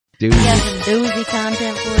dude. You got some doozy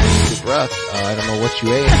content for us? It's rough. I don't know what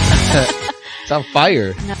you ate. It's on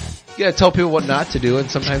fire. No. You gotta tell people what not to do,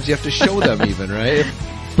 and sometimes you have to show them even, right?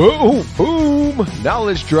 Boom, boom.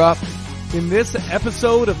 Knowledge drop. In this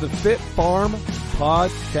episode of the FitFarm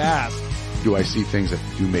podcast. Do I see things that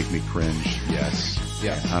do make me cringe? Yes.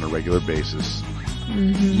 Yeah. On a regular basis.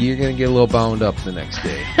 Mm-hmm. You're gonna get a little bound up the next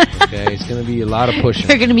day. Okay? It's gonna be a lot of pushing.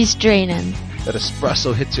 You're gonna be straining. That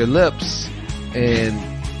espresso hits your lips, and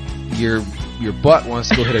your butt wants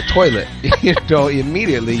to go hit a toilet. You know,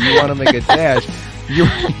 immediately you want to make a dash.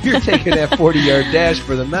 You're taking that 40-yard dash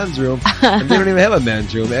for the men's room, and they don't even have a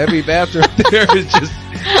men's room. Every bathroom there is just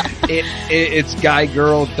it's guy,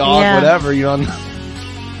 girl, dog, Yeah. whatever. You know.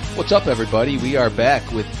 What's up, everybody? We are back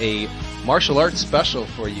with a martial arts special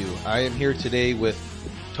for you. I am here today with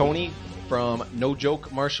Tony from No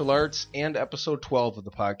Joke Martial Arts and episode 12 of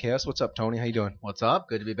the podcast. What's up, Tony? How you doing? What's up?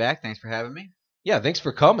 Good to be back. Thanks for having me. Yeah, thanks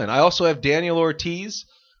for coming. I also have Daniel Ortiz,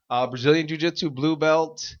 Brazilian Jiu Jitsu blue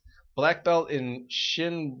belt, black belt in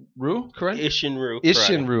Ishin Rue, correct? Ishin Rue.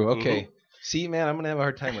 Ishin Rue, okay. Mm-hmm. See, man, I'm going to have a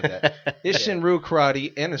hard time with that. Ishin Rue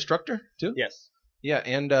karate and instructor, too? Yes. Yeah,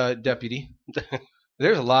 and deputy.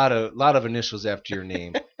 There's a lot of initials after your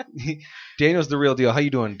name. Daniel's the real deal. How you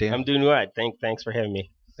doing, Dan? I'm doing all right. Thanks for having me.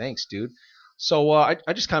 Thanks, dude. So I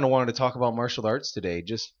just kind of wanted to talk about martial arts today,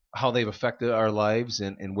 just how they've affected our lives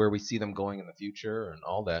and where we see them going in the future and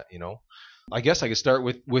all that, you know. I guess I could start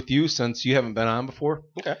with you since you haven't been on before.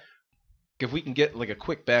 Okay. If we can get like a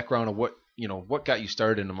quick background of what got you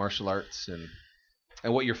started into martial arts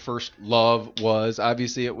and what your first love was.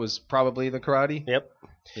 Obviously, it was probably the karate. Yep.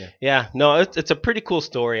 Yeah. Yeah. No, it's a pretty cool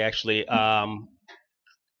story actually.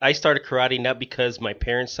 I started karate not because my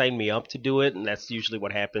parents signed me up to do it, and that's usually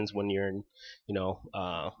what happens when you're in,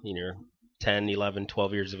 you're 10, 11,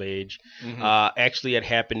 12 years of age. Mm-hmm. Actually, it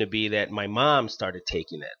happened to be that my mom started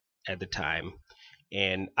taking it at the time,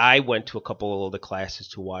 and I went to a couple of the classes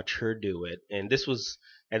to watch her do it. And this was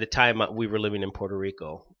at the time we were living in Puerto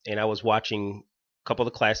Rico, and I was watching a couple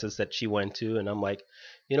of the classes that she went to, and I'm like,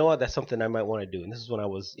 you know what, that's something I might want to do. And this is when I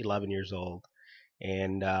was 11 years old,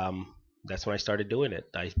 and that's when I started doing it.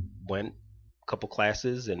 I went a couple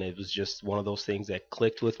classes, and it was just one of those things that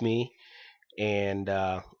clicked with me. And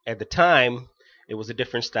at the time, it was a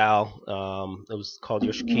different style. It was called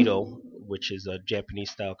Yoshikido, which is a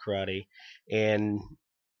Japanese style karate, and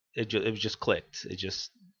it just clicked. It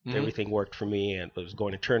just everything worked for me, and I was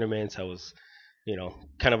going to tournaments. I was,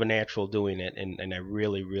 kind of a natural doing it, and I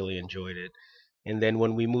really, really enjoyed it. And then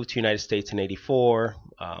when we moved to the United States in '84,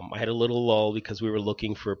 I had a little lull because we were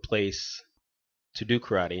looking for a place to do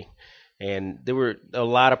karate. And there were a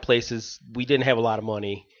lot of places, we didn't have a lot of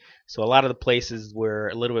money. So a lot of the places were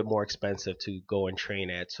a little bit more expensive to go and train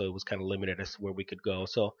at. So it was kind of limited as to where we could go.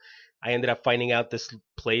 So I ended up finding out this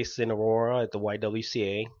place in Aurora at the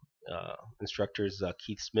YWCA. Instructor is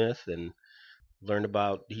Keith Smith, and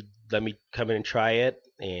he let me come in and try it.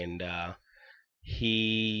 And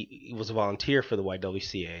he was a volunteer for the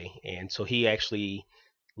YWCA, and so he actually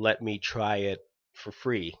let me try it for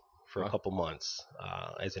free for a couple months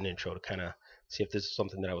as an intro to kind of see if this is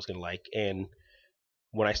something that I was going to like. And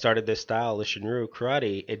when I started this style, Ishin Rue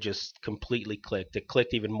karate, it just completely clicked. It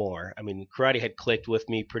clicked even more. I mean, karate had clicked with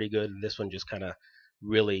me pretty good, and this one just kind of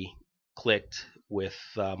really clicked with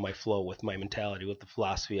my flow, with my mentality, with the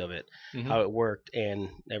philosophy of it, how it worked. And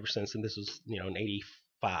ever since, and this was in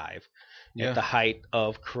 '85, at the height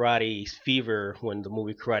of karate fever when the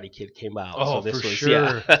movie Karate Kid came out. Oh, so this for was, sure.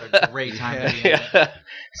 Yeah. A great time to be alive.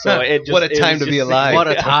 So it just, what a time to be alive. What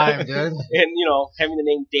a time, dude. And having the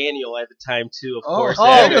name Daniel at the time too, of course. Oh,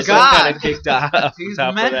 that was God. kind of kicked off. He's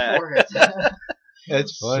top meant of that. for it.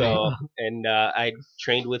 That's funny. So, and I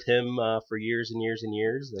trained with him for years and years and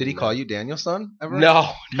years. Did he call you Daniel's son ever?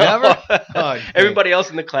 No, Never? Oh, everybody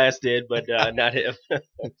else in the class did, but not him.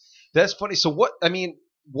 That's funny. So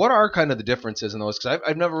what are kind of the differences in those? Because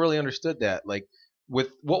I've never really understood that. Like,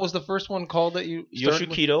 what was the first one called that you started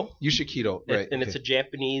with? Yoshikido, right? And it's a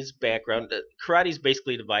Japanese background. Karate is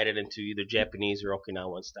basically divided into either Japanese or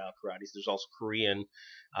Okinawan style karates. There's also Korean.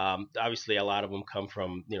 Obviously, a lot of them come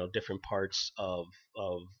from different parts of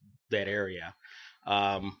that area.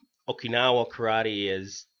 Okinawa karate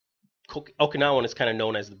Okinawan is kind of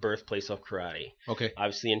known as the birthplace of karate. Okay.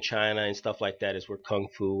 Obviously, in China and stuff like that is where Kung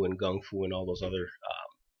Fu and Gung Fu and all those other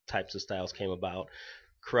types of styles came about.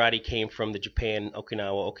 Karate came from the Japan,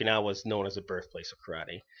 Okinawa. Okinawa is known as the birthplace of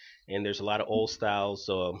karate. And there's a lot of old styles,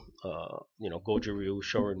 Goju Ryu,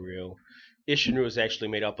 Shorin Ryu. Ishin Rue is actually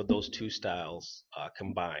made up of those two styles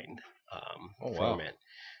combined from it.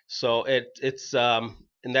 So it's and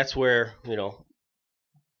that's where,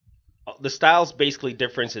 the styles basically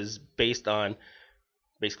difference is based on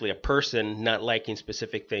basically a person not liking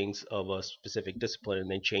specific things of a specific discipline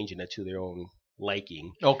and then changing it to their own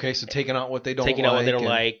liking. Okay, so taking out what they don't Taking like. out what they don't and-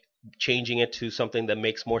 like, changing it to something that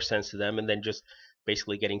makes more sense to them, and then just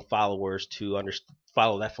basically getting followers to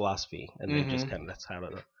follow that philosophy, and then just kind of that's how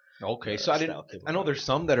the Okay, the so style came I know about. there's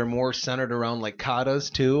some that are more centered around like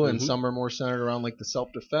katas too, and Mhm. some are more centered around like the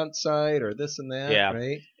self-defense side or this and that, Yeah.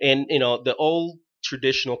 right? And the old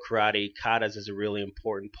traditional karate, katas is a really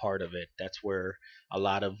important part of it. That's where a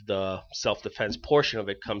lot of the self-defense portion of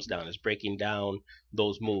it comes down, is breaking down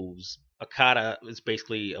those moves. A kata is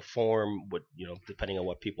basically a form, depending on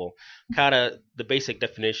what people. Kata, the basic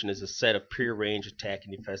definition is a set of prearranged attack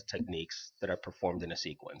and defense techniques that are performed in a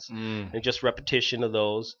sequence. And just repetition of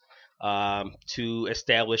those to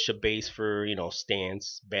establish a base for,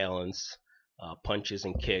 stance, balance, punches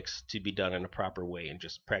and kicks to be done in a proper way, and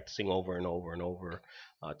just practicing over and over and over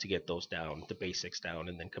to get those down, the basics down,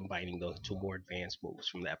 and then combining those to more advanced moves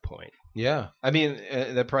from that point. Yeah, I mean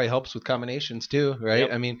that probably helps with combinations too, right?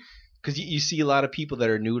 Yep. I mean, because you see a lot of people that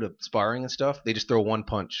are new to sparring and stuff, they just throw one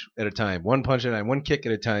punch at a time, one punch at a time, one kick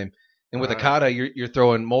at a time. And with a kata, you're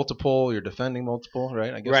throwing multiple, you're defending multiple,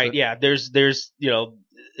 right? I guess Right, yeah. There's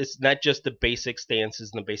it's not just the basic stances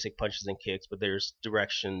and the basic punches and kicks, but there's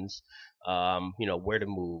directions, where to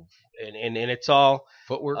move, and it's all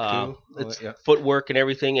footwork too. It's Yeah. footwork and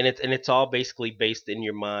everything, and it's all basically based in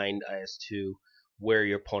your mind as to where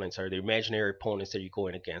your opponents are, the imaginary opponents that you're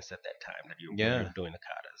going against at that time that when you're doing the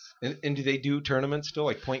katas. And do they do tournaments still,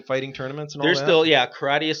 like point fighting tournaments and all There's that? still,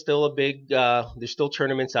 karate is still a big. There's still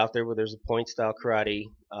tournaments out there where there's a point style karate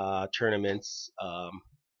tournaments,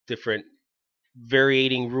 different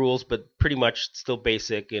varying rules, but pretty much still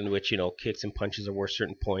basic, in which kicks and punches are worth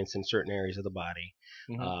certain points in certain areas of the body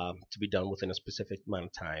to be done within a specific amount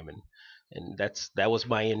of time, and that was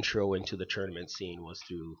my intro into the tournament scene, was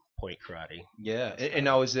through point karate. Yeah, and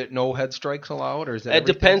now is it no head strikes allowed, or is that? It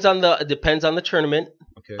depends on the tournament.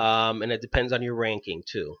 Okay. And it depends on your ranking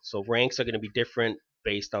too. So ranks are going to be different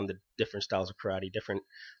based on the different styles of karate.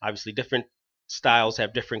 Obviously different styles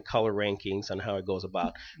have different color rankings on how it goes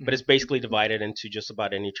about. But it's basically divided into just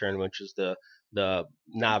about any tournament, which is the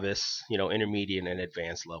novice, intermediate and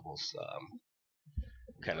advanced levels,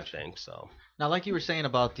 kind of thing. So Now, like you were saying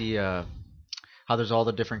about the how there's all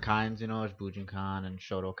the different kinds, there's Bujinkan and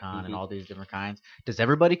Shotokan and all these different kinds. Does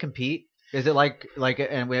everybody compete? Is it like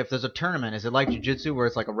and if there's a tournament, is it like jiu-jitsu where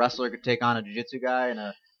it's like a wrestler could take on a jiu-jitsu guy and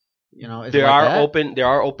is there it like are that? there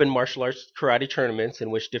are open martial arts karate tournaments in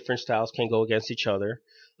which different styles can go against each other.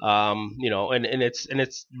 And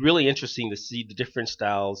it's really interesting to see the different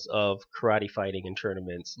styles of karate fighting in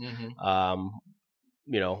tournaments. And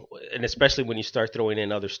especially when you start throwing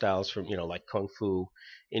in other styles from, like Kung Fu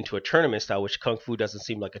into a tournament style, which Kung Fu doesn't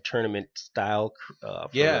seem like a tournament style for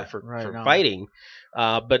fighting.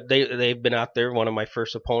 But they've been out there. One of my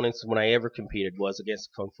first opponents when I ever competed was against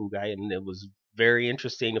a Kung Fu guy, and it was very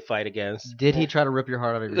interesting to fight against. Did he try to rip your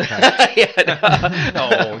heart out of your chest? No,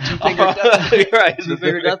 Right,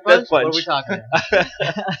 two-finger death punch? What are we talking about?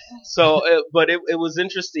 So, but it was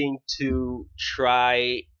interesting to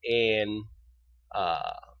try and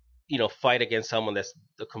fight against someone that's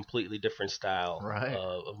a completely different style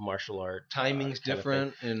of martial art. Timing's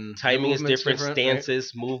different, and timing is different,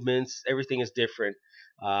 stances, right? movements, everything is different.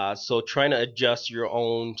 So trying to adjust your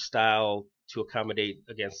own style to accommodate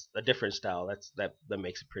against a different style, that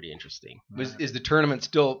makes it pretty interesting. Is the tournament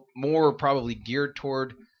still more probably geared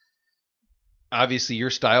toward obviously your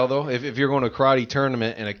style though? If you're going to a karate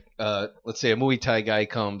tournament and let's say a Muay Thai guy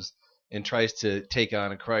comes and tries to take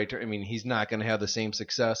on a karate, I mean, he's not going to have the same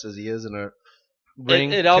success as he is in a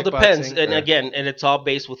ring. It all depends, and it's all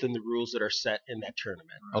based within the rules that are set in that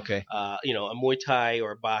tournament. Okay. A Muay Thai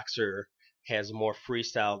or a boxer has more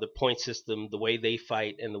freestyle. The point system, the way they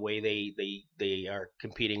fight, and the way they are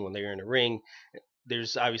competing when they're in a ring.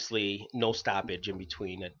 There's obviously no stoppage in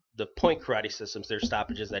between it. The point karate systems, there's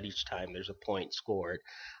stoppages at each time. There's a point scored,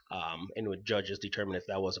 and would judges determine if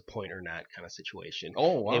that was a point or not, kind of situation.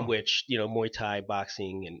 Oh, wow. In which Muay Thai,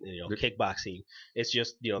 boxing, and kickboxing, it's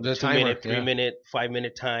just the 2 timer, minute, 3 minute, 5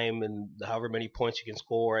 minute time, and however many points you can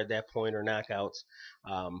score at that point or knockouts.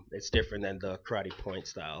 It's different than the karate point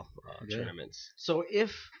style tournaments. So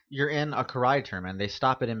if you're in a karate tournament, they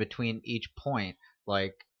stop it in between each point,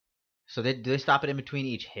 so do they stop it in between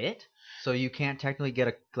each hit? So you can't technically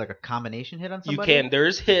get a combination hit on somebody? You can.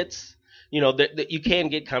 There's hits. You can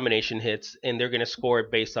get combination hits, and they're going to score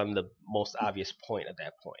it based on the most obvious point at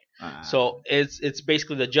that point. So it's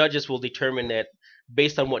basically the judges will determine that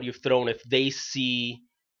based on what you've thrown. If they see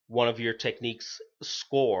one of your techniques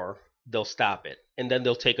score, they'll stop it, and then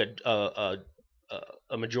they'll take a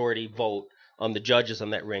majority vote on the judges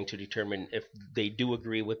on that ring to determine if they do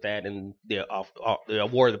agree with that, and they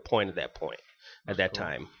award the point at that point. At that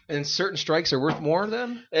time. And certain strikes are worth more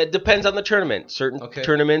then? It depends on the tournament. Certain Okay.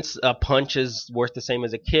 tournaments, a punch is worth the same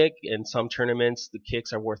as a kick. In some tournaments, the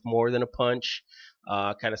kicks are worth more than a punch,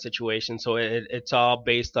 kind of situation. So it's all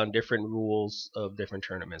based on different rules of different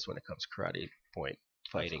tournaments when it comes to karate point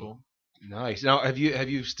fighting. Cool. Nice. Now, have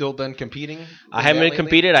you still been competing? I haven't been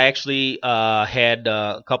competed. I actually had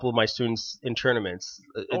a couple of my students in tournaments.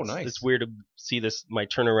 Nice. It's weird to see my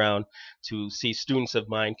turnaround to see students of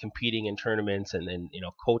mine competing in tournaments and then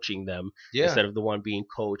coaching them instead of the one being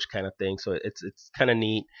coached kind of thing. So it's kind of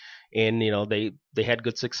neat, and they had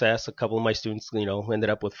good success. A couple of my students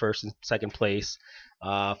ended up with first and second place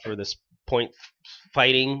for this point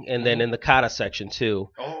fighting, and then in the kata section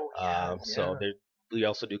too. So we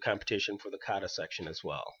also do competition for the kata section as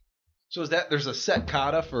well. So is that there's a set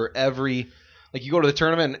kata for every, like you go to the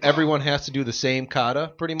tournament and everyone has to do the same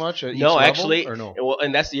kata pretty much at each level, actually, or no? Well,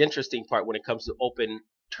 and that's the interesting part when it comes to open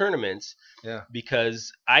tournaments. Yeah.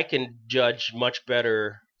 Because I can judge much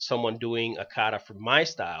better someone doing a kata for my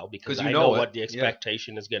style because I know what the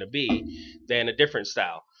expectation is going to be than a different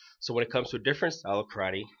style. So when it comes to a different style of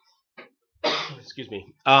karate, excuse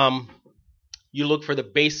me, you look for the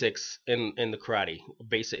basics in the karate.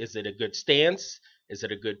 Is it a good stance? Is it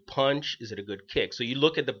a good punch? Is it a good kick? So you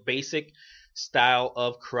look at the basic style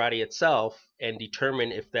of karate itself and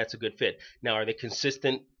determine if that's a good fit. Now, are they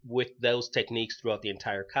consistent with those techniques throughout the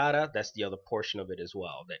entire kata? That's the other portion of it as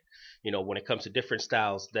well. That when it comes to different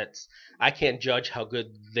styles, I can't judge how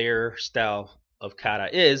good their style of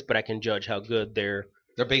kata is, but I can judge how good their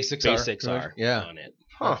basics are on it.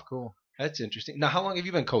 Huh. That's cool. That's interesting. Now, how long have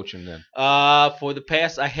you been coaching then? For the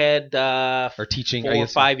past, I had or teaching 4 or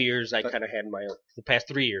 5 years. I kind of had the past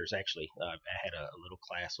 3 years actually. I had a little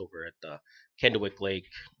class over at the Kennewick Lake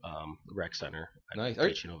Rec Center. Nice.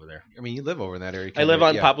 Teaching over there. I mean, you live over in that area. I live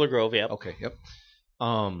on Poplar Grove. Yeah. Okay. Yep.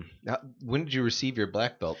 Now, when did you receive your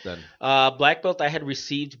black belt then? Black belt I had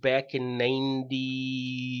received back in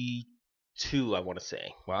 '92. I want to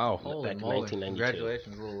say. Wow. Back in 1992.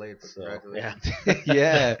 Congratulations, a little late, but congratulations. Yeah.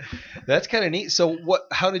 Yeah, that's kind of neat. So,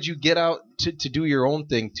 how did you get out to do your own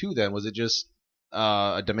thing too? Then was it just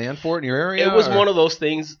a demand for it in your area? It was one of those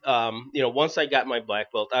things. Once I got my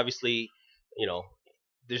black belt, obviously,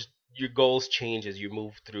 there's your goals change as you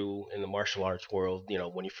move through in the martial arts world.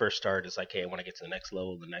 When you first start, it's like, hey, I want to get to the next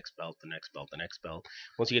level, the next belt, the next belt, the next belt.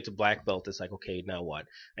 Once you get to black belt, it's like, okay, now what?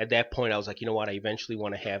 At that point, I was like, you know what? I eventually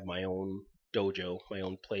want to have my own dojo, my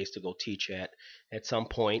own place to go teach at some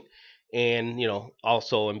point. And,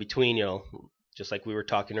 also in between, just like we were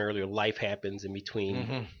talking earlier, life happens in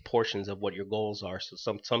between portions of what your goals are.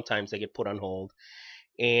 So sometimes they get put on hold.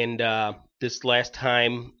 And this last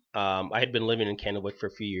time, I had been living in Kennewick for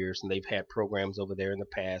a few years, and they've had programs over there in the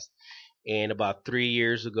past. And about 3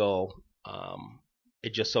 years ago,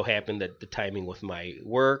 it just so happened that the timing with my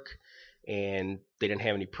work, and they didn't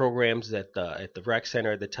have any programs at the rec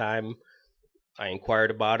center at the time. I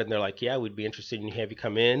inquired about it, and they're like, yeah, we'd be interested in have you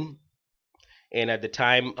come in. And at the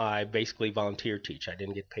time, I basically volunteer teach. I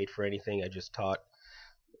didn't get paid for anything. I just taught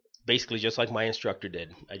basically just like my instructor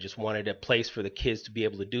did. I just wanted a place for the kids to be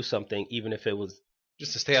able to do something, even if it was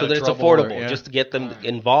just to stay out so of that it's trouble affordable, just to get them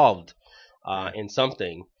involved in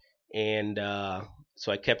something. And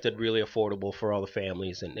so I kept it really affordable for all the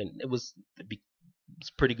families, and it was a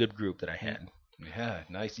pretty good group that I had. Yeah,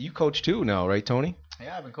 nice. You coach too now, right, Tony?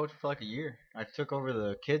 Yeah, I've been coaching for like a year. I took over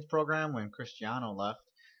the kids program when Cristiano left,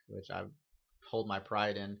 which I hold my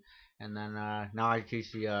pride in. And then now I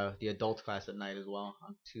teach the adult class at night as well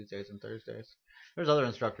on Tuesdays and Thursdays. There's other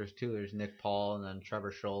instructors too. There's Nick Paul and then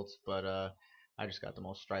Trevor Schultz, but I just got the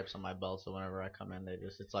most stripes on my belt. So whenever I come in,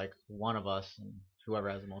 it's like one of us, and whoever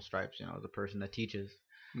has the most stripes, the person that teaches.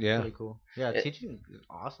 Yeah. Really cool. Yeah, teaching is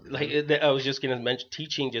awesome. I was just going to mention,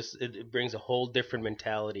 teaching it brings a whole different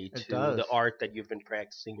mentality to the art that you've been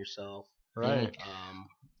practicing yourself. Right.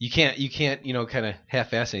 You can't kind of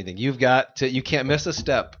half-ass anything. You can't miss a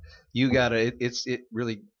step. You gotta. It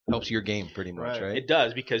really helps your game pretty much, right? It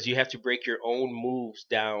does, because you have to break your own moves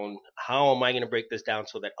down. How am I going to break this down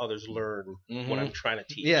so that others learn what I'm trying to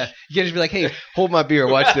teach? Yeah, you can't just be like, "Hey, hold my beer,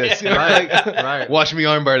 watch this." Right. Watch me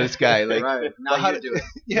armbar this guy. Like, right. Now you do it.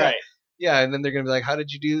 Yeah. Right. Yeah, and then they're gonna be like, "How did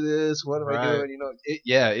you do this? What am I doing?"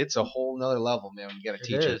 It's a whole nother level, man. When you gotta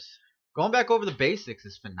teach it. Going back over the basics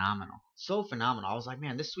is phenomenal. So phenomenal. I was like,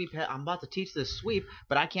 man, this sweep, I'm about to teach this sweep,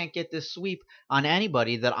 but I can't get this sweep on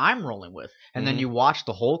anybody that I'm rolling with. And then you watch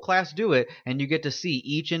the whole class do it, and you get to see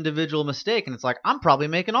each individual mistake, and it's like, I'm probably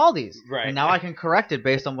making all these. Right. And now I can correct it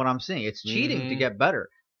based on what I'm seeing. It's cheating to get better.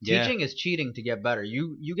 Yeah. Teaching is cheating to get better.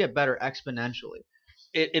 You get better exponentially.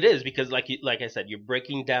 It is because like I said, you're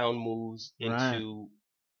breaking down moves into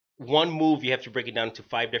one move. You have to break it down into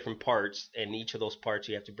 5 different parts, and each of those parts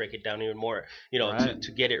you have to break it down even more.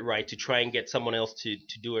 To get it right, to try and get someone else to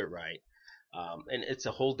do it right. And it's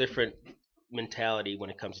a whole different mentality when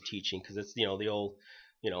it comes to teaching, because it's the old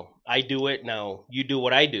I do it, now you do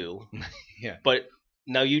what I do. Yeah. But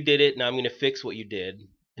now you did it, now I'm going to fix what you did.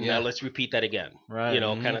 And Yeah. now let's repeat that again, Right.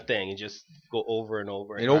 kind of thing, and just go over and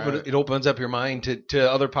over. It opens up your mind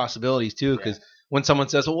to other possibilities too, because when someone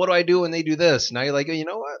says, "Well, what do I do when they do this?" Now you're like, you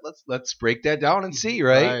know what? Let's break that down and see,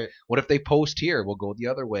 right? What if they post here? We'll go the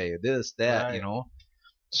other way. This, that,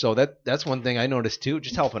 So that's one thing I noticed too,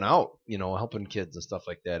 just helping out, helping kids and stuff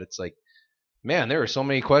like that. It's like, man, there are so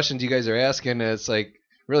many questions you guys are asking. And it's like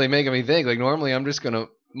really making me think. Like normally I'm just gonna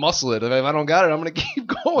muscle it. If I don't got it, I'm gonna keep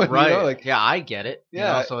going. Right. I get it.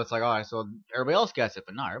 Yeah. So it's like, all right, so everybody else gets it,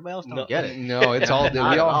 but no, everybody else don't get it. No, it's all we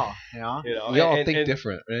all we all think and,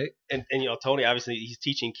 different, right? And Tony, obviously he's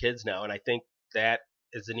teaching kids now, and I think that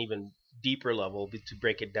is an even deeper level to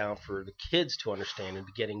break it down for the kids to understand and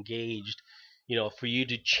to get engaged. For you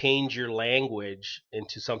to change your language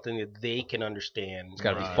into something that they can understand. It's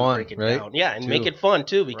got to be fun, right? Down. Yeah, and make it fun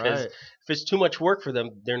too, because if it's too much work for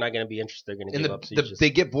them, they're not going to be interested. They're going to give up. So they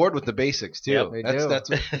get bored with the basics too. Yep,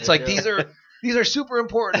 it's like these are super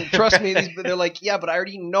important. Trust me. They're like, yeah, but I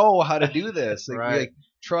already know how to do this. Like,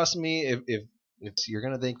 trust me. If you're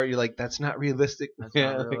going to think, you're like, that's not realistic. That's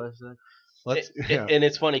not realistic. And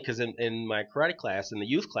it's funny because in my karate class, in the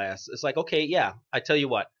youth class, it's like, okay, yeah, I tell you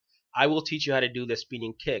what. I will teach you how to do the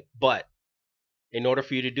spinning kick, but in order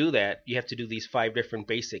for you to do that, you have to do these 5 different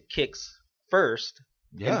basic kicks first,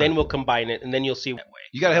 and then we'll combine it, and then you'll see that way.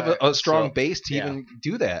 You got to have a strong base to even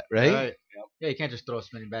do that, right? Yeah, you can't just throw a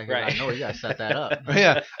spinning back here. I know you got to set that up.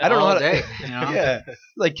 Yeah, I don't know how to. Day, Yeah,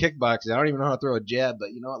 like kickboxing. I don't even know how to throw a jab,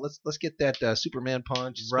 but you know what? Let's get that Superman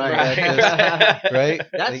punch. Right. Right.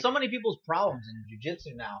 That's so many people's problems in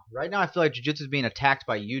jiu-jitsu now. Right now, I feel like jiu-jitsu is being attacked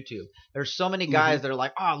by YouTube. There's so many guys that are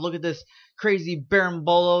like, oh, look at this crazy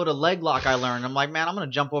berimbolo to leg lock I learned. I'm like, man, I'm going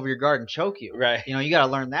to jump over your guard and choke you. Right. You got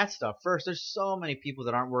to learn that stuff first. There's so many people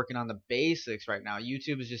that aren't working on the basics right now.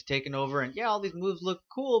 YouTube is just taking over, and all these moves look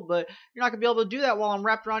cool, but you're not going to be able to do that while I'm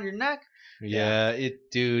wrapped around your neck. Yeah,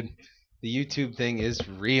 dude. The YouTube thing is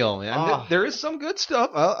real, man. There is some good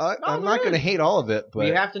stuff. I'm not going to hate all of it, but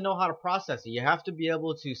you have to know how to process it. You have to be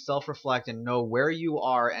able to self-reflect and know where you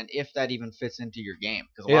are and if that even fits into your game.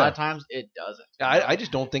 Because a lot of times it doesn't. I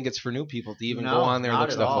just don't think it's for new people to even go on there and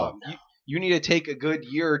look stuff up. You need to take a good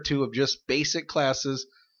year or two of just basic classes.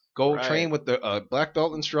 Go train with the black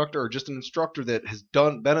belt instructor or just an instructor that has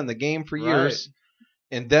been in the game for years.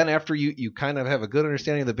 And then after you kind of have a good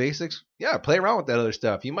understanding of the basics, play around with that other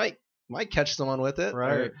stuff. You might catch someone with it,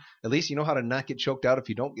 right? Or at least you know how to not get choked out if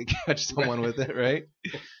you don't catch someone with it, right?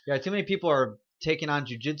 Yeah, too many people are taking on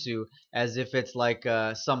jiu-jitsu as if it's like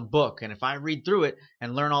some book, and if I read through it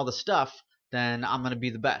and learn all the stuff, then I'm going to be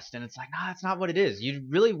the best. And it's like, nah, that's not what it is. You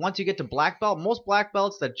really, once you get to black belt, most black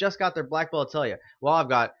belts that just got their black belt tell you, well, I've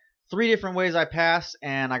got 3 different ways I pass,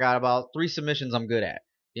 and I got about 3 submissions I'm good at.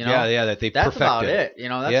 That they perfected. That's about it.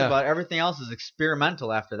 That's about everything else is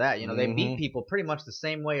experimental after that. They beat people pretty much the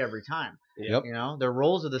same way every time. Yep. Their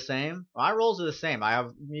rolls are the same. My rolls are the same.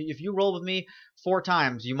 If you roll with me 4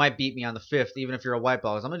 times, you might beat me on the 5th, even if you're a white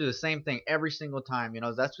belt. I'm gonna do the same thing every single time.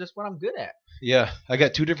 That's just what I'm good at. Yeah, I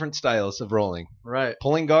got 2 different styles of rolling. Right.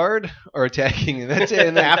 Pulling guard or attacking. That's it.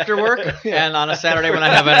 And then after work and on a Saturday when I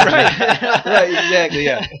have energy. Right, exactly,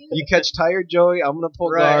 yeah. You catch tired Joey, I'm going to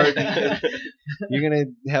pull guard. You're going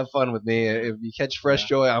to have fun with me. If you catch fresh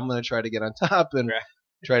Joey, I'm going to try to get on top and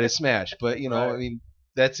try to smash. But, I mean,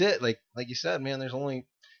 that's it. Like you said, man, there's only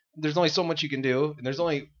so much you can do. And there's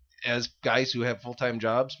only, as guys who have full-time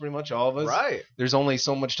jobs, pretty much all of us, there's only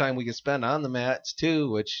so much time we can spend on the mats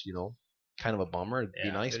too, which, kind of a bummer. It'd be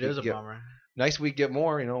nice. It is a bummer. Nice we get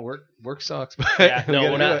more. Work sucks. But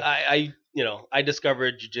I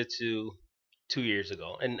discovered jiu-jitsu 2 years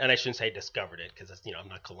ago, and I shouldn't say discovered it because I'm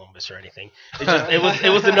not Columbus or anything.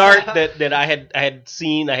 It was an art that I had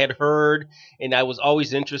seen, I had heard, and I was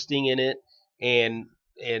always interested in it, and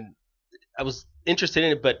I was interested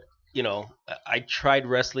in it, but I tried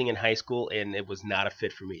wrestling in high school, and it was not a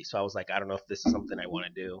fit for me. So I was like, I don't know if this is something I want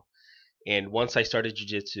to do. And once I started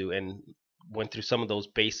jiu-jitsu and went through some of those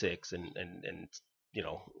basics and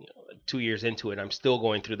 2 years into it, I'm still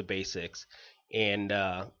going through the basics, and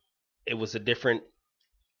it was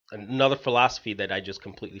another philosophy that I just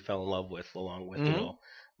completely fell in love with, along with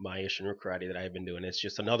my Ishin Rue karate that I have been doing. It's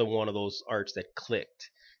just another one of those arts that clicked,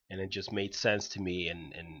 and it just made sense to me,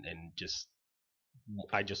 and just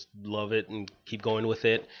I just love it and keep going with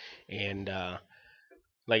it. And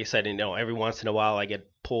like I said, every once in a while I get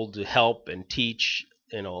pulled to help and teach,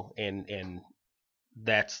 and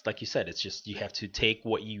that's, like you said, it's just you have to take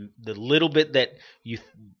the little bit that you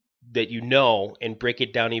know and break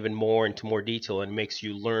it down even more into more detail, and makes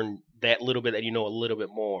you learn that little bit that you know a little bit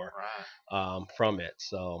more from it.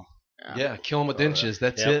 So yeah, kill them with inches.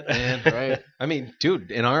 That's it, man. Right. I mean,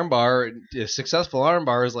 dude, an armbar, a successful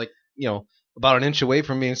armbar is like about an inch away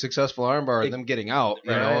from being a successful armbar and them getting out.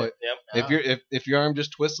 You know, if your arm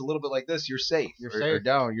just twists a little bit like this, you're safe. You're safe. Or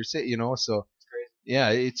down, you're safe. So yeah,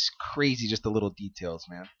 it's crazy, just the little details,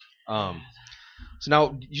 man. So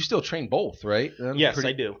now you still train both, right? Yes,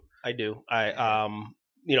 I do. I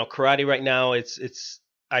karate right now,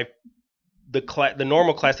 the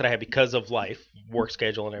normal class that I have, because of life, work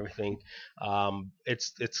schedule and everything,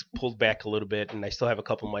 it's pulled back a little bit, and I still have a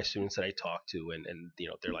couple of my students that I talk to, and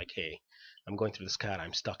they're like, hey, I'm going through this kata,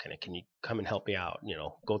 I'm stuck in it, can you come and help me out,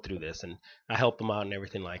 go through this, and I help them out and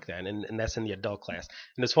everything like that, and that's in the adult class.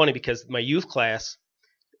 And it's funny because my youth class,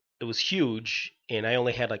 it was huge, and I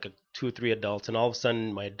only had like 2 or 3 adults, and all of a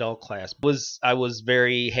sudden my adult class I was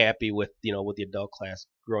very happy with with the adult class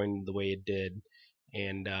growing the way it did.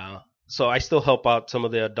 And so I still help out some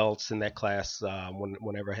of the adults in that class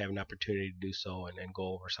whenever I have an opportunity to do so, and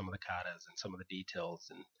go over some of the katas and some of the details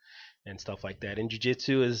and stuff like that. And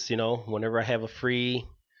jiu-jitsu is, whenever I have a free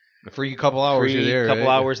couple hours, you're there, couple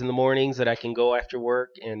right? hours in the mornings that I can go after work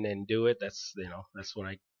and then do it. That's that's when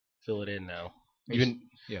I fill it in now.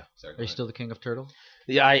 Sorry, are you still the king of turtle?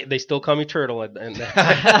 Yeah, they still call me Turtle, and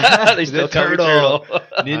they still call me Turtle.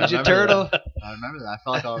 Ninja Turtle. I remember that. I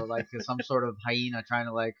felt like I was like some sort of hyena trying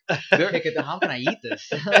to pick it. How can I eat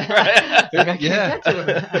this? I can't get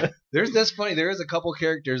to it. That's funny. There is a couple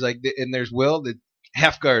characters and there's Will, the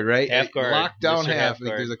half guard, right? Half guard, locked down Mr. half.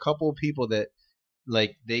 Guard. There's a couple of people that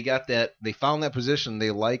they got that, they found that position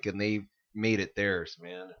they like, and they made it theirs,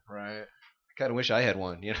 man. Right. I kind of wish I had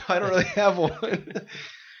one. I don't really have one.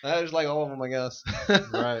 I just like all of them, I guess.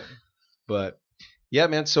 Right. But yeah,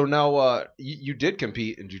 man. So now you did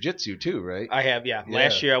compete in jiu-jitsu too, right? I have, yeah.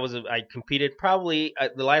 Last year I competed probably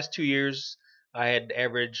the last 2 years. I had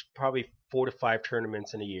averaged probably 4 to 5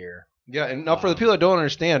 tournaments in a year. Yeah, and now for the people that don't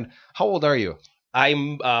understand, how old are you?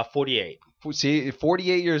 I'm 48. See,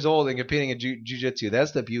 48 years old and competing in jiu-jitsu.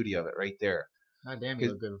 That's the beauty of it, right there. God damn, you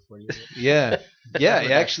look good before you. Yeah,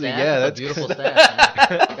 actually, that's a beautiful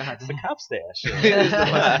stash. It's the cop stash.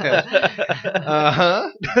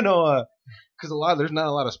 No, because there's not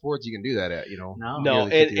a lot of sports you can do that at. No,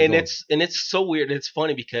 and it's so weird. It's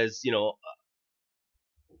funny because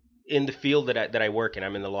in the field that I work in,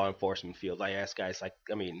 I'm in the law enforcement field. I ask guys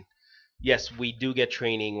yes, we do get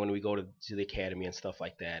training when we go to the academy and stuff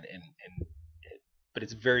like that, but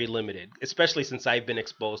it's very limited, especially since I've been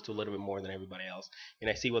exposed to a little bit more than everybody else, and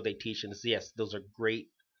I see what they teach, and yes, those are great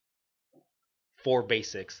 4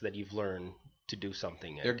 basics that you've learned to do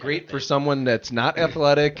something. They're great for someone that's not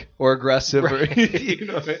athletic or aggressive, right.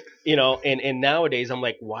 And nowadays I'm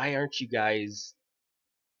like, why aren't you guys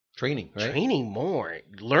training more,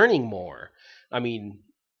 learning more? I mean,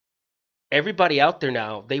 everybody out there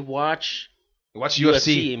now, they watch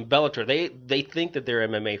UFC and Bellator. They think that they're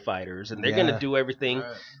MMA fighters, and they're going to do everything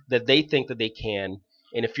that they think that they can.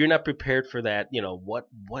 And if you're not prepared for that,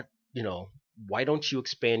 why don't you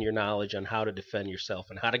expand your knowledge on how to defend yourself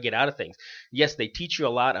and how to get out of things? Yes, they teach you a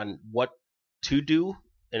lot on what to do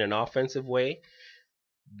in an offensive way.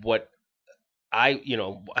 What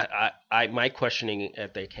my questioning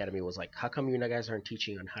at the academy was like, how come you guys aren't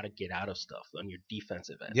teaching on how to get out of stuff on your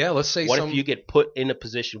defensive end? Yeah, let's say if you get put in a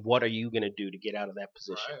position, what are you going to do to get out of that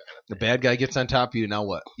position? Right. The bad guy gets on top of you, now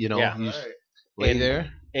what? You lay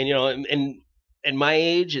there. And and my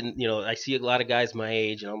age, and I see a lot of guys my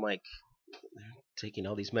age, and I'm like, they're taking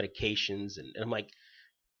all these medications, and I'm like,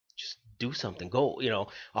 just do something. Go,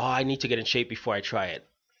 I need to get in shape before I try it.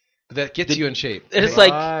 But that gets you in shape. It's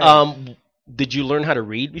like, did you learn how to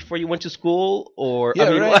read before you went to school, or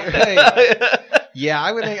right. Yeah,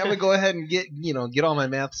 I would go ahead and get all my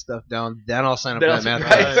math stuff down. Then I'll sign up for that math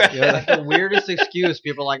class. Right. Yeah. Like the weirdest excuse.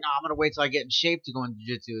 People are like, I'm gonna wait till I get in shape to go into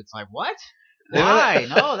jiu-jitsu. It's like, what? Why?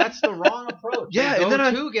 No, that's the wrong approach. Yeah, and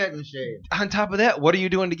then to get in shape. On top of that, what are you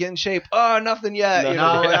doing to get in shape? Oh, nothing yet.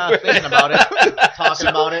 Thinking about it, talking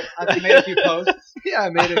about it. I've made a few posts. Yeah, I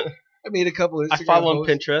made it. I made a couple of Instagram I follow on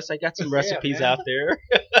posts. Pinterest. I got some recipes man. out there.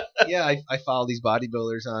 Yeah, I follow these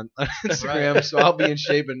bodybuilders on Instagram, so I'll be in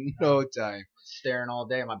shape in no time. Staring all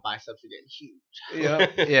day, my biceps are getting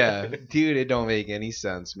huge. Yeah, dude, it don't make any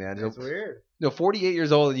sense, man. That's weird. 48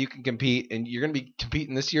 years old, you can compete, and you're gonna be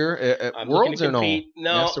competing this year at I'm Worlds looking or to no? compete.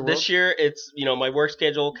 No, Master this Worlds? year it's my work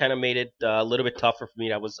schedule kind of made it a little bit tougher for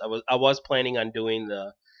me. I was planning on doing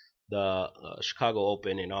the Chicago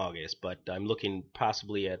Open in August, but I'm looking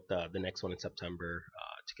possibly at the next one in September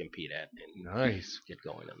to compete at and Nice. get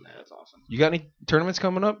going on that. That's awesome. You got any tournaments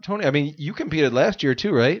coming up, Tony? I mean, you competed last year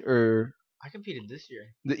too, right? Or I competed this year.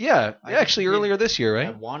 yeah, I actually competed earlier this year, right?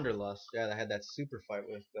 At Wanderlust. Yeah, I had that super fight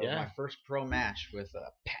with my first pro match with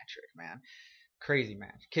Patrick, man. Crazy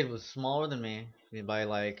match. Kid was smaller than me by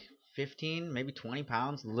like 15, maybe 20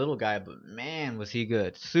 pounds. Little guy, but man, was he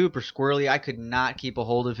good. Super squirrely. I could not keep a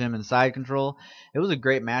hold of him in side control. It was a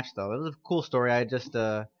great match, though. It was a cool story. I had just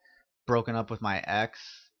broken up with my ex,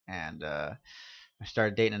 and I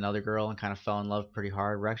started dating another girl and kind of fell in love pretty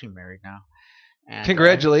hard. We're actually married now. And,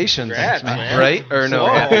 Congratulations, Congrats, man. right? Or no?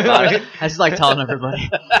 So happy about it. I just like telling everybody.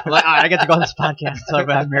 I'm like, all right, I get to go on this podcast and tell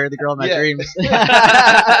everybody I married the girl of my dreams.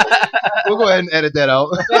 We'll go ahead and edit that out.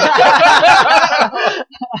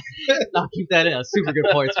 I'll keep that in. Super good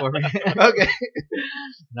points for me. Okay.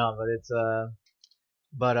 No, but it's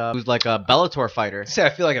who's like a Bellator fighter. Say, I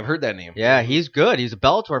feel like I've heard that name. Yeah, he's good. He's a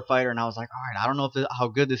Bellator fighter, and I was like, all right, I don't know how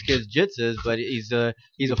good this kid's jits is, but he's a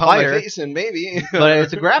Pound my fighter. face and maybe. But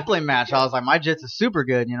it's a grappling match. I was like, my jits is super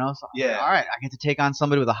good, you know. So I was like, Yeah. all right, I get to take on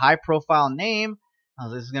somebody with a high profile name. I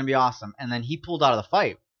was like, this is gonna be awesome. And then he pulled out of the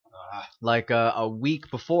fight like a week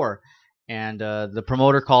before, and the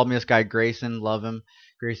promoter called me. This guy Grayson, love him,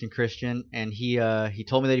 Grayson Christian, and he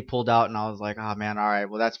told me that he pulled out, and I was like, oh man, all right,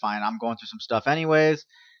 well that's fine. I'm going through some stuff anyways.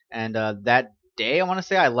 And that day, I want to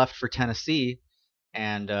say I left for Tennessee,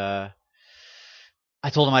 and I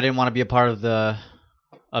told him I didn't want to be a part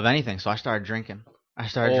of anything, so I started drinking. I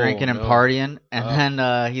started drinking and partying, and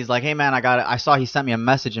then he's like, "Hey man, I saw he sent me a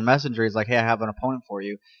message in Messenger. He's like, hey, I have an opponent for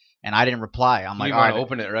you," and I didn't reply. I'm like, You all right,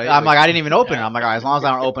 open it, right? I'm like, I didn't even open it. I'm like, all right, as long as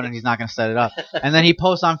I don't open it, he's not gonna set it up. And then he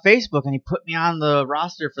posts on Facebook, and he put me on the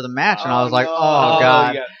roster for the match, and I was like, oh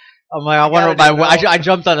god. yeah. I'm like, I wonder if I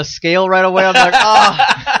jumped on a scale right away. I'm like,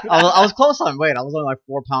 I was close on weight. I was only like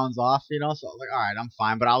 4 pounds off, you know. So I was like, all right, I'm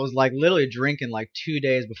fine. But I was like literally drinking like 2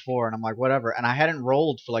 days before, and I'm like, whatever. And I hadn't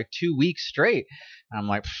rolled for like 2 weeks straight. And I'm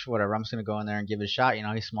like, whatever. I'm just gonna go in there and give it a shot. You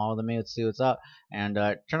know, he's smaller than me. Let's see what's up. And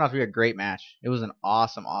it turned out to be a great match. It was an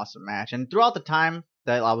awesome, awesome match. And throughout the time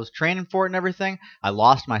that I was training for it and everything, I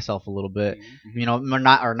lost myself a little bit. You know,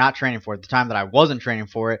 not training for it. The time that I wasn't training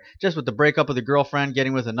for it, just with the breakup of the girlfriend,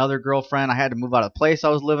 getting with another girlfriend, I had to move out of the place I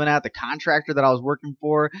was living at. The contractor that I was working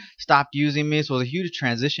for stopped using me, so it was a huge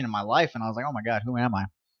transition in my life. And I was like, oh my god, who am I?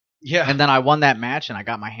 Yeah. And then I won that match, and I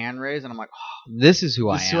got my hand raised, and I'm like, oh, this is who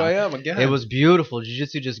I am. This is who I am again. It was beautiful.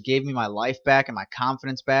 Jiu-Jitsu just gave me my life back and my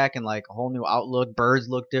confidence back, and like a whole new outlook. Birds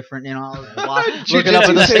look different, you know. Looking up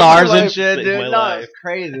at the Saved stars my and life. shit, Saved dude. my No, it life. was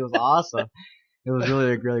crazy. It was awesome. It was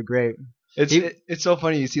really, really great. It's so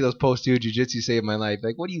funny you see those posts too. Jiu-Jitsu saved my life.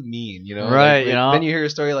 Like, what do you mean? You know, Right, Like, you know? Then you hear a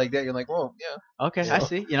story like that, you're like, whoa, yeah. Okay, Yeah. I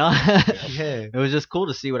see. You know, Yeah. it was just cool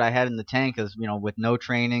to see what I had in the tank, because you know, with no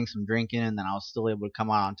training, some drinking, and then I was still able to come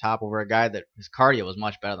out on top over a guy that his cardio was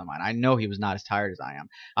much better than mine. I know he was not as tired as I am.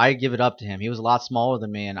 I give it up to him. He was a lot smaller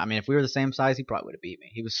than me, and I mean, if we were the same size, he probably would have beat me.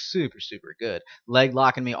 He was super, super good. Leg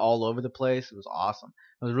locking me all over the place. It was awesome.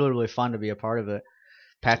 It was really, really fun to be a part of it.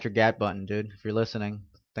 Patrick Gatbutton, dude, if you're listening,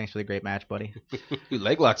 thanks for the great match, buddy. Dude,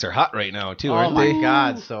 leg locks are hot right now too, Oh aren't my they?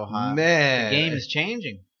 God, so hot. Man, The game is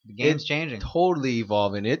changing. The game's changing. Totally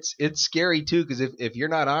evolving. It's scary too, because if you're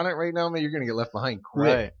not on it right now, man, you're gonna get left behind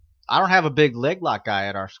quick. Right. I don't have a big leg lock guy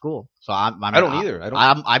at our school, so I don't either.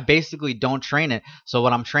 I basically don't train it. So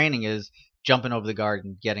what I'm training is jumping over the guard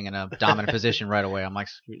and getting in a dominant position right away. I'm like,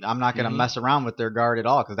 I'm not gonna mess around with their guard at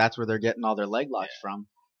all, because that's where they're getting all their leg locks from.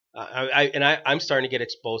 I'm starting to get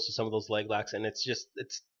exposed to some of those leg locks, and it's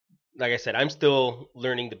like I said, I'm still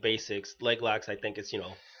learning the basics. Leg locks, I think, is a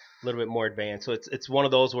little bit more advanced. So it's one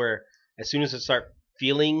of those where as soon as I start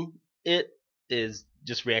feeling it, is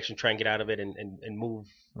just reaction, try and get out of it and move.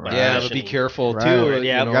 my Yeah, but positioning. be careful Right. too.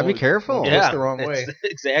 Yeah, You gotta be careful. Twist the wrong way.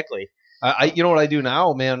 Exactly. You know what I do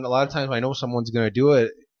now, man. A lot of times I know someone's gonna do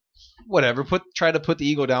it. Whatever. Try to put the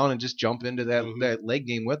ego down and just jump into that leg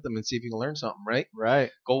game with them and see if you can learn something. Right.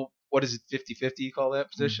 Right. Go. What is it? 50-50 you call that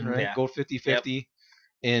position, right? Yeah. Go 50-50.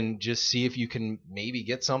 And just see if you can maybe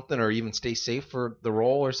get something or even stay safe for the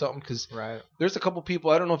roll or something. Because there's a couple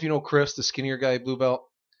people. I don't know if you know Chris, the skinnier guy, blue belt.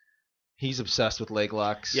 He's obsessed with leg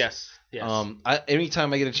locks. Yes.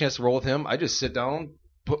 Anytime I get a chance to roll with him, I just sit down,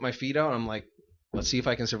 put my feet out. I'm like, let's see if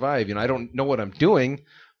I can survive. I don't know what I'm doing,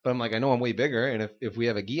 but I'm like, I know I'm way bigger, and if we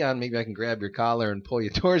have a gi on, maybe I can grab your collar and pull you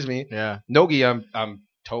towards me. Yeah. No gi, I'm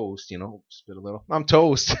toast. Spit a little. I'm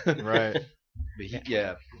toast. Right. But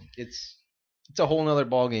yeah, it's a whole nother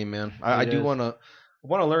ball game, man. I do want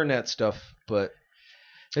to learn that stuff, but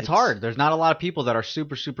it's hard. There's not a lot of people that are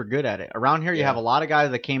super, super good at it. Around here, you have a lot of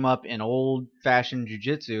guys that came up in old-fashioned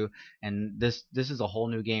jiu-jitsu, and this is a whole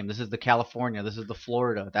new game. This is the California. This is the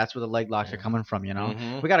Florida. That's where the leg locks are coming from,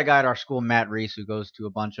 Mm-hmm. We got a guy at our school, Matt Reese, who goes to a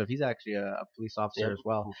bunch of – he's actually a police officer as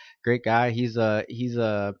well. Great guy. He's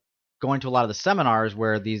going to a lot of the seminars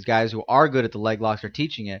where these guys who are good at the leg locks are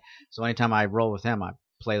teaching it. So anytime I roll with him, I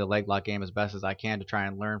play the leg lock game as best as I can to try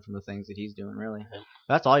and learn from the things that he's doing, really.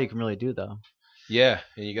 That's all you can really do, though. Yeah,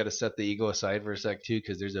 and you got to set the ego aside for a sec too,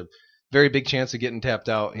 because there's a very big chance of getting tapped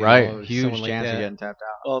out. Right, huge chance of getting tapped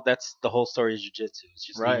out. Well, that's the whole story of jiu-jitsu. It's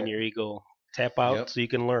just letting your ego tap out so you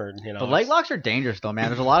can learn. The leg locks are dangerous, though, man.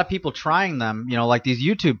 There's a lot of people trying them. Like these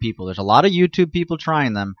YouTube people. There's a lot of YouTube people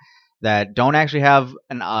trying them that don't actually have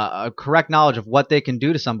a correct knowledge of what they can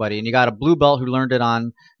do to somebody. And you got a blue belt who learned it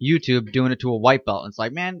on YouTube doing it to a white belt. And it's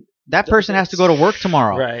like, man, that person has to go to work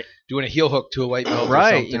tomorrow. Right. Doing a heel hook to a white belt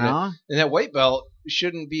right, or something. And that white belt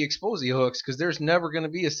shouldn't be exposed to heel hooks because there's never going to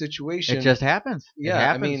be a situation. It just happens. Yeah, it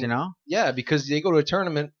happens, Yeah, because they go to a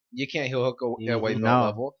tournament, you can't heel hook at a white belt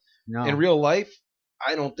level. No. In real life,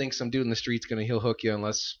 I don't think some dude in the street's going to heel hook you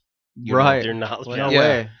unless they're not. No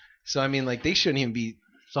way. So, they shouldn't even be.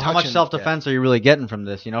 So how much self-defense are you really getting from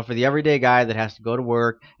this? For the everyday guy that has to go to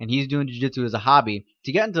work and he's doing jiu-jitsu as a hobby,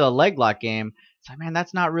 to get into a leg lock game, it's like, man,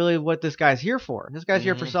 that's not really what this guy's here for. This guy's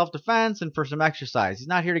here for self-defense and for some exercise. He's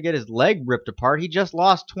not here to get his leg ripped apart. He just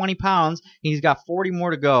lost 20 pounds. He's got 40 more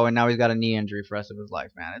to go, and now he's got a knee injury for the rest of his life,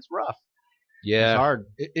 man. It's rough. Yeah. It's hard.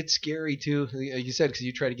 It's scary, too, like you said, because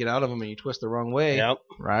you try to get out of them and you twist the wrong way. Yep.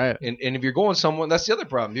 Right. And if you're going someone, that's the other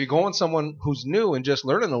problem. If you're going someone who's new and just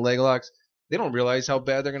learning the leg locks, they don't realize how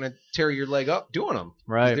bad they're going to tear your leg up doing them.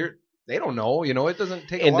 Right. They don't know. It doesn't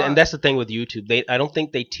take a lot. And that's the thing with YouTube. I don't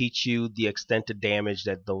think they teach you the extent of damage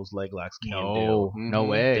that those leg locks can do. No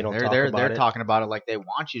way. They don't they're talking about it like they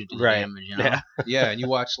want you to do damage. Yeah, and you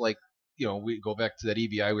watch we go back to that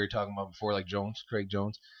EBI we were talking about before, like Craig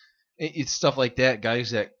Jones. It's stuff like that.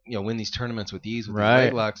 Guys that win these tournaments with these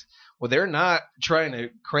leg locks. Well, they're not trying to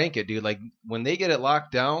crank it, dude. Like when they get it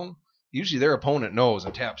locked down. Usually their opponent knows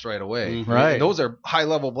and taps right away. Right. And those are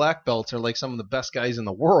high-level black belts are like some of the best guys in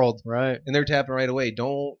the world. Right. And they're tapping right away.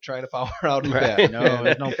 Don't try to power out of that. No,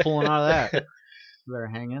 there's no pulling out of that. You better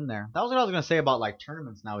hang in there. That was what I was going to say about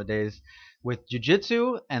tournaments nowadays. With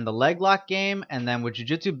jiu-jitsu and the leg lock game, and then with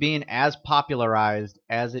jiu-jitsu being as popularized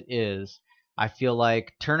as it is, I feel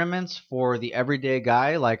like tournaments for the everyday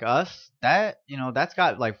guy like us, that's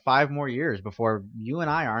got 5 more years before you and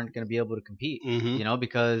I aren't going to be able to compete.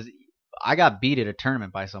 Because I got beat at a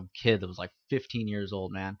tournament by some kid that was 15 years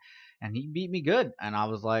old, man. And he beat me good. And I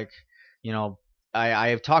was like, I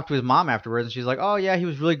have talked to his mom afterwards, and she's like, oh, yeah, he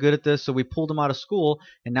was really good at this. So we pulled him out of school,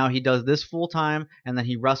 and now he does this full time, and then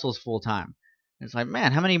he wrestles full time. And it's like,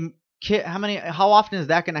 man, how often is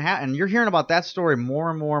that going to happen? And you're hearing about that story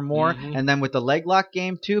more and more and more. And then with the leg lock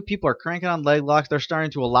game, too, people are cranking on leg locks. They're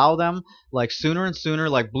starting to allow them sooner and sooner.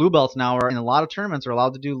 Blue belts now are in a lot of tournaments are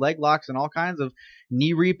allowed to do leg locks and all kinds of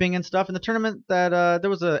knee reaping and stuff. In the tournament that there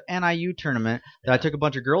was a NIU tournament that I took a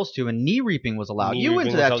bunch of girls to, and knee reaping was allowed. You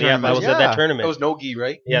went to that tournament? Yeah, I was at that tournament. That was no gi,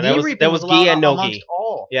 right? Yeah, that was gi and no gi.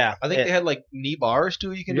 Yeah, I think they had knee bars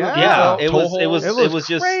too. You can do. Yeah, it was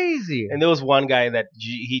just crazy. And there was one guy that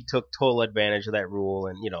he took total advantage of that rule,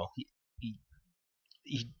 and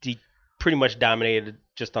he pretty much dominated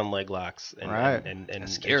just on leg locks. And, and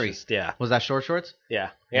that's scary. Was that short shorts?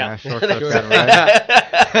 Yeah, short shorts.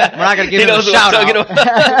 We're not gonna give him a shout out.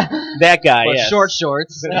 That guy, but short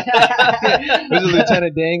shorts. Was it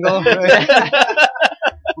Lieutenant Dangle?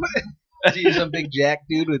 He's some big jack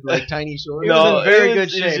dude with tiny shorts. He was in very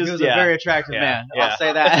good shape. He was a very attractive man. I'll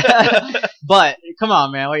say that. But come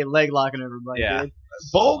on, man, why are you leg locking everybody? Yeah, dude?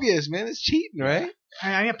 Bogus, man. It's cheating, right?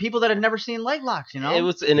 I mean, people that have never seen leg locks, It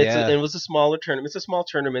was, and it was a smaller tournament. It's a small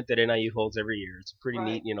tournament that NIU holds every year. It's pretty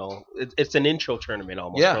neat, It's an intro tournament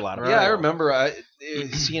almost for a lot of people. Yeah, I remember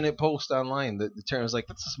seeing it post online. The tournament was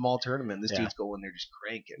that's a small tournament. This dude's going there just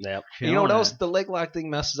cranking. Yep. You know what else the leg lock thing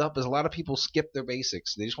messes up is a lot of people skip their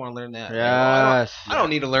basics. They just want to learn that. Yes. I don't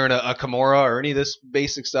need to learn a Kimura or any of this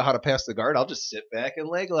basic stuff, how to pass the guard. I'll just sit back and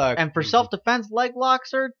leg lock. And for self-defense, leg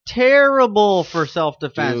locks are terrible for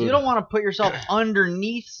self-defense. Dude. You don't want to put yourself under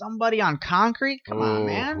underneath somebody on concrete. Come on,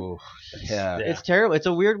 man. Ooh, yeah. It's terrible. It's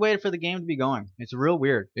a weird way for the game to be going. It's real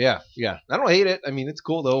weird. Yeah. I don't hate it. I mean, it's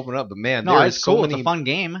cool to open up, but man, No, there it's is cool. so It's many, a fun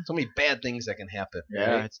game. so many bad things that can happen.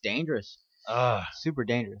 Yeah, right? it's dangerous. Ah. Super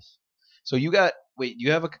dangerous. So you have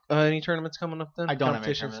any tournaments coming up then? I don't have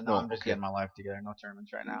any Competitions? tournaments. No, I'm just getting my life together. No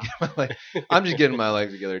tournaments right now. I'm just getting my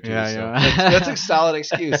life together too. Yeah, so yeah. That's a solid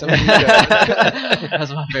excuse. I mean,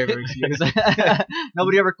 That's my favorite excuse.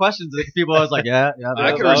 Nobody ever questions it. People always like, yeah.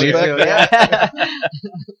 I can me respect too. that.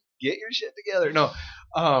 Get your shit together. No.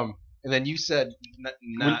 And then you said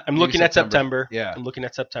I'm looking at September. Yeah. I'm looking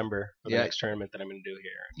at September for the Yeah. next tournament that I'm going to do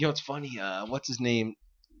here. You know, it's funny. What's his name?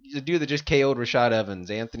 The dude that just KO'd Rashad Evans,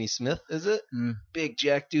 Anthony Smith, is it? Mm. Big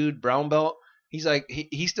jack dude, brown belt. He's like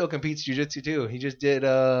he still competes jiu-jitsu too. He just did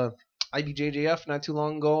IBJJF not too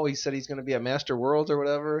long ago. He said he's going to be at Master Worlds or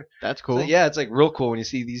whatever. That's cool. So, yeah, it's like real cool when you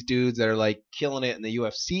see these dudes that are like killing it in the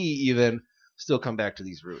UFC even still come back to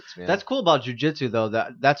these roots, man. That's cool about jiu-jitsu, though.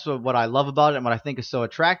 That's what I love about it, and what I think is so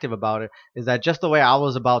attractive about it is that just the way I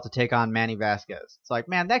was about to take on Manny Vasquez, it's like,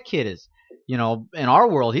 man, that kid is, in our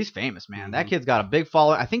world, he's famous, man. Mm-hmm. That kid's got a big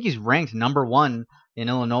following. I think he's ranked #1 in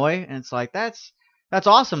Illinois, and it's like that's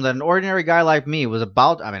awesome that an ordinary guy like me was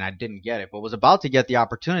about. I mean, I didn't get it, but was about to get the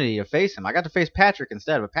opportunity to face him. I got to face Patrick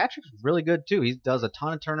instead, but Patrick's really good too. He does a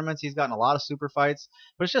ton of tournaments. He's gotten a lot of super fights,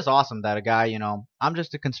 but it's just awesome that a guy. I'm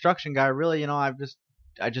just a construction guy, really.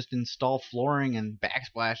 I just install flooring and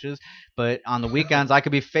backsplashes, but on the weekends I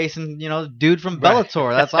could be facing, dude from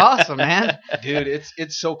Bellator. That's awesome, man. Dude,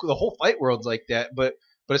 it's so cool. The whole fight world's like that, but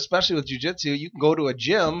especially with jiu-jitsu, you can go to a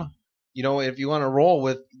gym, if you want to roll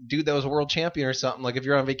with dude that was a world champion or something, like if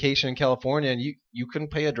you're on vacation in California and you can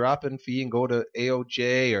pay a drop-in fee and go to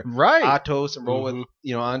AOJ or Right. Atos and roll with,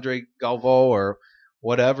 Andre Galvo or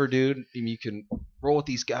whatever, dude. I mean, you can roll with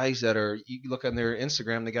these guys that are, you look on their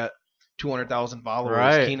Instagram, they got 200,000 followers.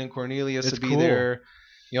 Right. Keenan Cornelius It's would be cool. there.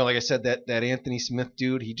 Like I said, that Anthony Smith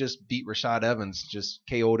dude, he just beat Rashad Evans, just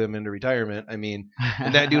KO'd him into retirement. I mean,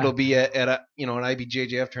 and that dude will be at a, an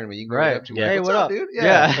IBJJF tournament. You can go Right. up to him. Yeah. Hey, What up? dude?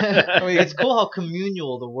 Yeah. I mean, It's cool how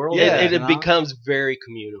communal the world Yeah, is. it becomes very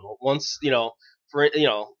communal. Once,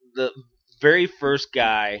 the very first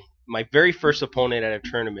guy, my very first opponent at a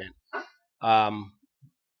tournament,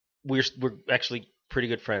 we're actually pretty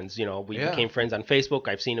good friends. We became friends on Facebook.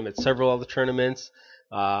 I've seen him at several other tournaments.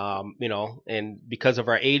 And because of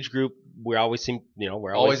our age group, we're always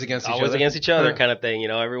Always against each other. kind of thing.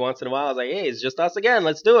 Every once in a while, I was like, hey, it's just us again.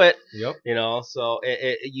 Let's do it. Yep. So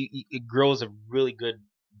it grows a really good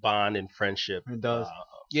bond and friendship. It does.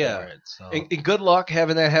 Yeah. for it, so. And good luck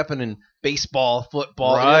having that happen in baseball,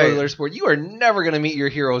 football, Right. any other sport. You are never going to meet your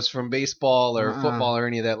heroes from baseball or football or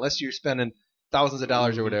any of that unless you're spending thousands of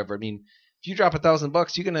dollars or whatever. I mean, if you drop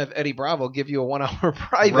 $1,000, you can have Eddie Bravo give you a 1 hour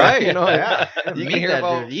private. Right. Yeah. You Meet can hear that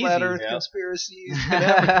about dude flat easy. Earth Yeah. conspiracies. And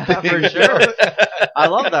everything, For sure. I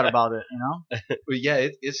love that about it, But yeah,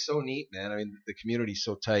 it's so neat, man. I mean, the community's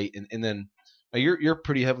so tight, and then you're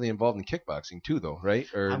pretty heavily involved in kickboxing too, though, right?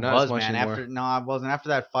 Or I not was, as much man. anymore? I wasn't. After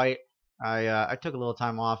that fight, I took a little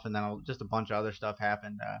time off, and then just a bunch of other stuff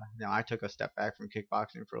happened. I took a step back from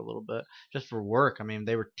kickboxing for a little bit, just for work. I mean,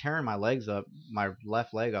 they were tearing my legs up, my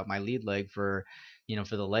left leg up, my lead leg for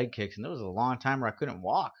the leg kicks, and there was a long time where I couldn't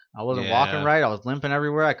walk. I wasn't walking right. I was limping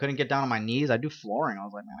everywhere. I couldn't get down on my knees. I do flooring. I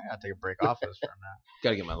was like, man, I gotta take a break off this for a minute.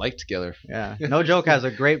 Gotta get my life together. Yeah, No Joke has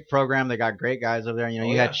a great program. They got great guys over there. You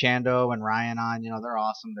yeah. had Chando and Ryan on. They're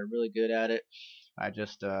awesome. They're really good at it. I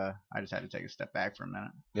just had to take a step back for a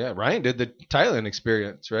minute. Yeah, Ryan did the Thailand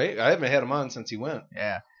experience, right? I haven't had him on since he went.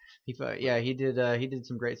 Yeah, he did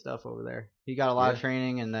some great stuff over there. He got a lot of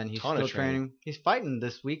training, and then he's Ton still of training. training. He's fighting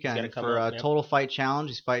this He's weekend gotta come for up, a yep. Total Fight Challenge.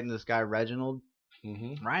 He's fighting this guy Reginald.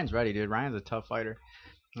 Mm-hmm. Ryan's ready, dude. Ryan's a tough fighter.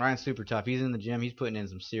 Ryan's super tough. He's in the gym. He's putting in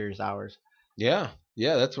some serious hours. Yeah,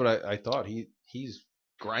 that's what I thought. He's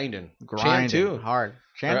grinding. Grinding Chan too. hard.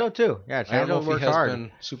 Chando too. Yeah, I don't know Chando if he works has hard.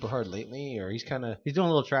 been super hard lately, or he's kind of He's doing a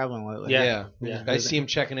little traveling lately. Yeah. I see him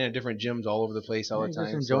checking in at different gyms all over the place all He's the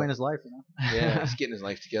time. just enjoying his life. Yeah, he's getting his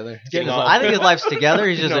life together. I think his life's together.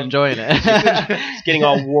 He's just enjoying it. He's getting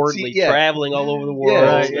all worldly, See, yeah. traveling all over the world.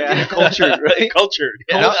 right, yeah. Cultured, right? Cultured.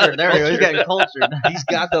 Cultured. There we go. He's getting cultured. He's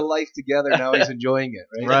got the life together now. He's enjoying it.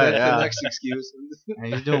 Right. Right, That's yeah. the next excuse.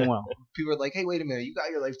 And he's doing well. People are like, "Hey, wait a minute. You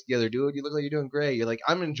got your life together, dude. You look like you're doing great." You're like,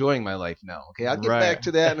 "I'm enjoying my life now." Okay, I'll get Right. back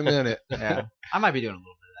to that in a minute. Yeah, I might be doing a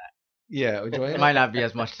little bit. Yeah, enjoying It it. might not be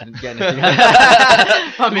as much to getting it together.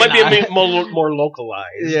 It might be a bit more localized.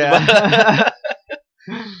 Yeah.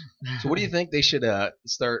 So, what do you think they should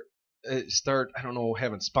start? I don't know,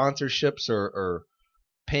 having sponsorships or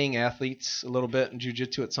paying athletes a little bit in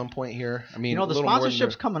jiu-jitsu at some point here. I mean, The a little more than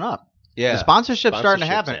sponsorship's coming up. Yeah. The sponsorship's starting to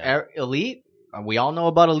happen. Sponsorships, Elite, we all know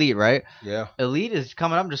about Elite, right? Yeah. Elite is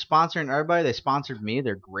coming up, just sponsoring everybody. They sponsored me.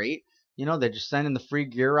 They're great. You know, they're just sending the free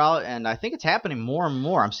gear out, and I think it's happening more and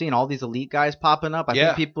more. I'm seeing all these Elite guys popping up. I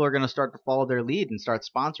think people are going to start to follow their lead and start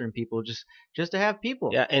sponsoring people just to have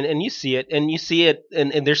people. Yeah, and you see it,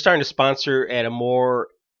 and they're starting to sponsor at a more,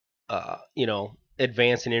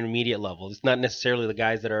 advanced and intermediate level. It's not necessarily the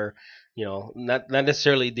guys that are, not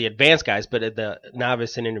necessarily the advanced guys, but at the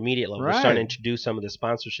novice and intermediate level. They're starting to introduce some of the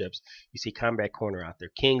sponsorships. You see Combat Corner out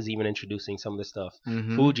there. King's even introducing some of this stuff.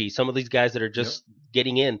 Mm-hmm. Fuji, some of these guys that are just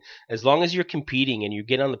getting in. As long as you're competing and you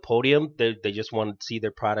get on the podium, they just want to see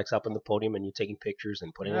their products up on the podium and you taking pictures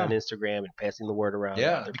and putting it on Instagram and passing the word around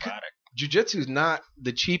about their product. Jiu-jitsu is not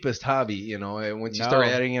the cheapest hobby, and once you start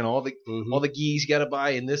adding in all the gis you got to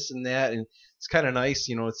buy and this and that, and it's kind of nice,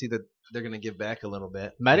 to see that they're going to give back a little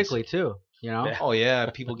bit. Medically, too, Yeah. Oh, yeah,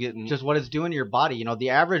 people getting... Just what it's doing to your body. The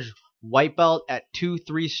average white belt at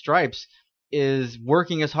 2-3 stripes is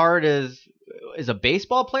working as hard as... Is a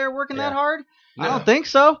baseball player working that hard? No. I don't think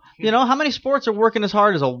so. How many sports are working as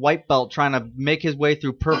hard as a white belt trying to make his way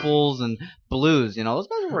through purples and blues? Those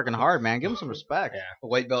guys are working hard, man. Give them some respect. Yeah. A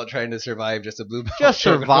white belt trying to survive just a blue belt. Just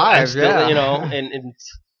survive, still, and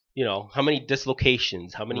how many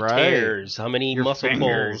dislocations, how many tears, how many muscle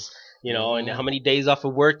pulls, and how many days off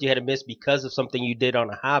of work you had to miss because of something you did on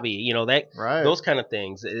a hobby, those kind of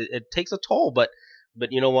things. It takes a toll, but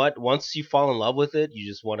you know what? Once you fall in love with it, you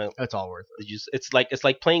just want to. It's all worth it. It's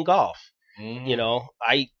like playing golf.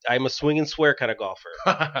 I'm a swing and swear kind of golfer.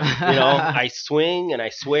 I swing and I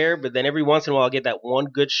swear, but then every once in a while I get that one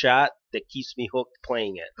good shot that keeps me hooked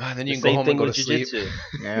playing it. Then you can go home and go to sleep.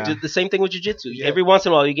 The same thing with jiu-jitsu. Yep. Every once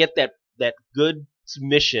in a while you get that good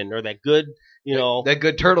submission or that good, that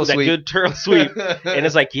good turtle sweep. That good turtle sweep. And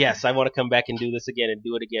it's like, yes, I want to come back and do this again and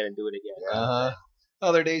do it again and do it again.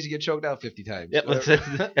 Other days you get choked out 50 times. Yep,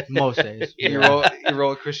 most days. You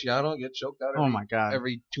roll Cristiano, get choked out. Oh my god!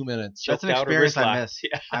 Every 2 minutes. That's an experience I miss.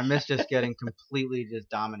 Yeah. I miss just getting completely just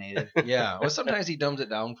dominated. Yeah. Well, sometimes he dumbs it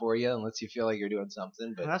down for you and lets you feel like you're doing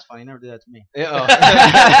something. But that's fine. You never do that to me. Yeah.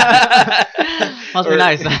 Must be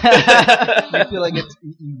nice. You feel like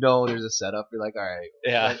there's a setup. You're like, all right.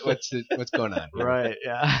 Yeah. What's going on? Right.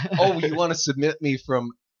 Yeah. Oh, you want to submit me from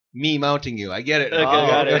me mounting you? I get it. Okay,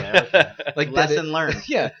 got it. Okay. Like lesson learned.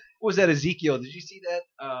 Yeah. What was that, Ezekiel? Did you see that?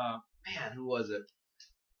 Man, who was it?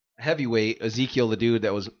 Heavyweight Ezekiel, the dude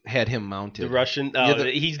that had him mounted. The Russian.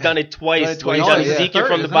 He's done it twice. He's done Ezekiel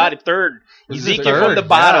third, from the bottom. Third. Ezekiel from the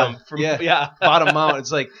bottom. Bottom mount.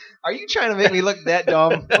 It's like, are you trying to make me look that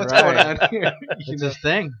dumb? What's going on here? It's his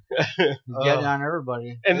thing. He's getting on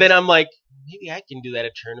everybody. And then I'm like, maybe I can do that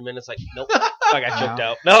at tournament. It's like, nope. I got choked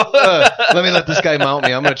out. No. Let me let this guy mount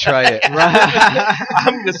me. I'm going to try it.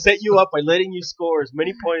 I'm going to set you up by letting you score as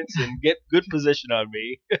many points and get good position on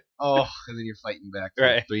me. And then you're fighting back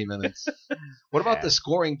for 3 minutes. What about the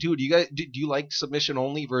scoring too? Do you guys do you like submission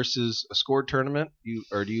only versus a scored tournament? Do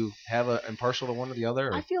you have an impartial to one or the other?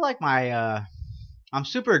 Or? I feel like I'm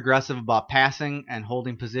super aggressive about passing and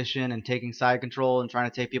holding position and taking side control and trying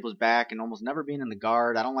to take people's back and almost never being in the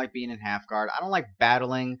guard. I don't like being in half guard. I don't like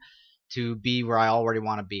battling to be where I already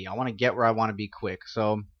want to be. I want to get where I want to be quick.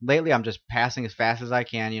 So lately I'm just passing as fast as I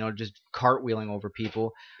can, just cartwheeling over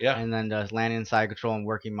people and then just landing in side control and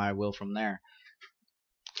working my will from there.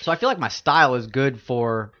 So I feel like my style is good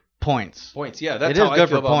for points. Points, yeah. That's how I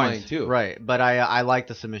feel about mine too. Right, but I like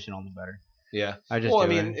the submission only better. Yeah.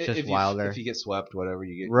 It's just wilder. If you get swept, whatever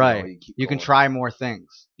you get, right. You can try more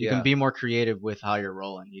things. You can be more creative with how you're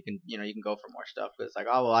rolling. You can go for more stuff. But it's like,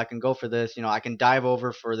 oh well, I can go for this. I can dive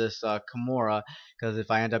over for this Kimura because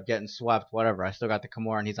if I end up getting swept, whatever, I still got the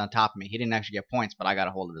Kimura and he's on top of me. He didn't actually get points, but I got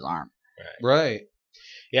a hold of his arm. Right.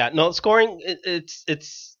 Yeah. No, scoring.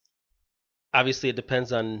 It's obviously it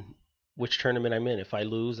depends on which tournament I'm in. If I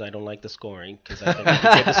lose, I don't like the scoring because I think I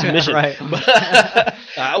can get the submission. Right.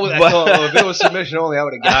 If it was submission only, I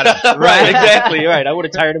would have got it. Right, exactly. Right. I would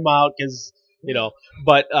have tired him out because,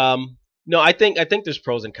 But no, I think there's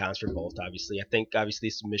pros and cons for both. Obviously, I think obviously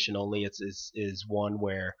submission only is one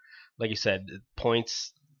where, like you said,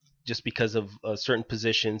 points just because of certain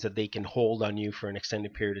positions that they can hold on you for an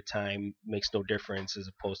extended period of time makes no difference as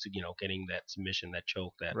opposed to getting that submission, that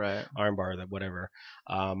choke, that armbar, that whatever.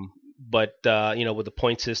 But with the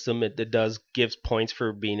point system, it does gives points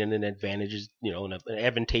for being in an an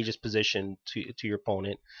advantageous position to your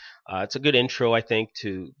opponent. It's a good intro, I think,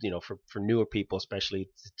 to for newer people especially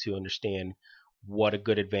to understand what a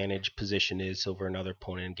good advantage position is over another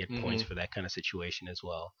opponent and get points for that kind of situation as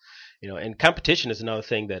well. And competition is another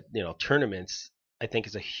thing that, tournaments, I think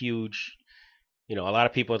is a huge, a lot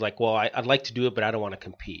of people are like, well, I'd like to do it, but I don't want to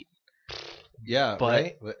compete. Yeah, But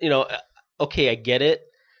right. But, okay, I get it,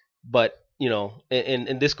 but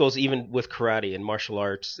and this goes even with karate and martial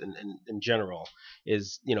arts and in general,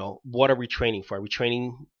 is what are we training for? Are we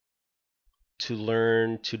training to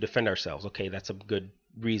learn to defend ourselves? Okay, that's a good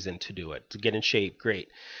reason to do it, to get in shape, great.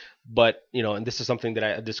 But and this is something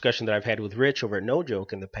that a discussion that I've had with Rich over at No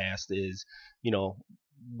Joke in the past is,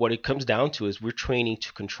 what it comes down to is we're training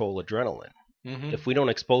to control adrenaline. If we don't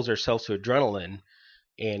expose ourselves to adrenaline,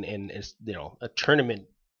 and it's, a tournament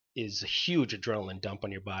is a huge adrenaline dump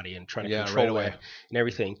on your body and trying to control right away. it and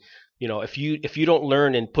everything. If you don't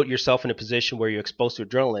learn and put yourself in a position where you're exposed to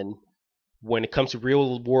adrenaline, when it comes to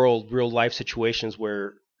real world, real life situations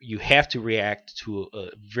where you have to react to a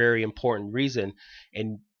very important reason,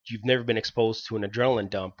 and you've never been exposed to an adrenaline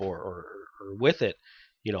dump or with it,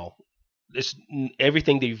 this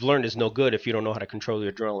everything that you've learned is no good if you don't know how to control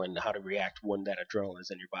your adrenaline and how to react when that adrenaline is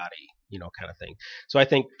in your body, kind of thing. So I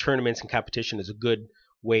think tournaments and competition is a good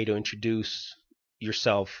way to introduce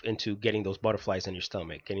yourself into getting those butterflies in your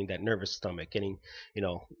stomach, getting that nervous stomach, getting,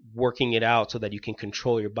 working it out so that you can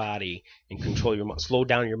control your body and control slow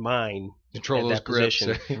down your mind. Control those grips.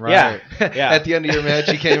 Right. Yeah. At the end of your match,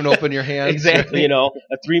 you can't even open your hands. Exactly. A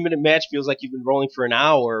 3-minute match feels like you've been rolling for an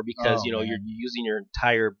hour because, you're using your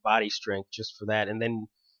entire body strength just for that. And then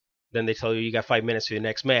they tell you got 5 minutes for your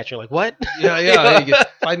next match. You're like, what? Yeah. You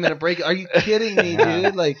get 5-minute break. Are you kidding me,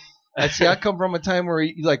 dude? Like, I come from a time where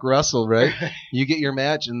you like wrestle, right? You get your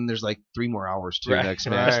match, and there's like 3 more hours to your next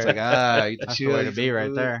match. It's like, that's the way to be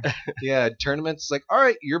right there. Yeah, tournaments, like, all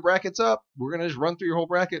right, your bracket's up. We're gonna just run through your whole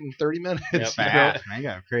bracket in 30 minutes. Yep, fast, man. You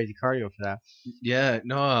got crazy cardio for that. Yeah,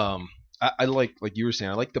 no, I like you were saying,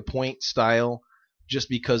 I like the point style just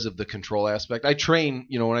because of the control aspect. I train,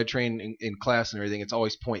 when I train in class and everything, it's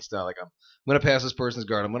always point style. Like, I'm gonna pass this person's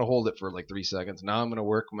guard. I'm gonna hold it for like 3 seconds. Now I'm gonna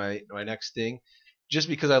work my next thing. Just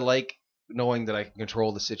because I like knowing that I can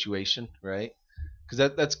control the situation, right?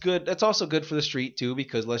 Because that's good. That's also good for the street too.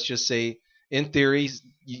 Because let's just say, in theory,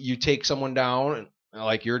 you take someone down, and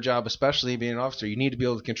like your job, especially being an officer, you need to be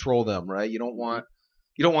able to control them, right? You don't want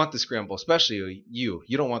the scramble, especially you.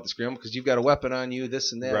 You don't want the scramble because you've got a weapon on you,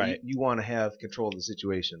 this and that. Right. You want to have control of the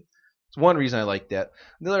situation. It's one reason I like that.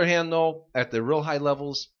 On the other hand, though, at the real high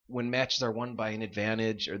levels, when matches are won by an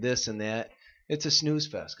advantage or this and that, it's a snooze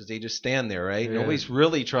fest because they just stand there, right? Nobody's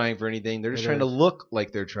really trying for anything. They're just trying to look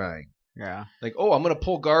like they're trying. Yeah. Like, oh, I'm going to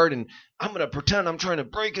pull guard and I'm going to pretend I'm trying to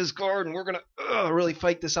break his guard and we're going to really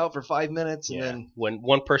fight this out for 5 minutes. And then when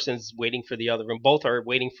one person's waiting for the other and both are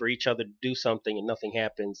waiting for each other to do something and nothing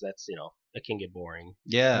happens, that's, it can get boring.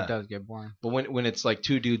 Yeah. It does get boring. But when it's like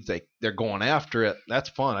two dudes, they're going after it, that's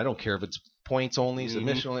fun. I don't care if it's points only,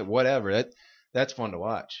 submission only, whatever. That's fun to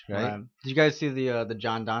watch, right? Did you guys see the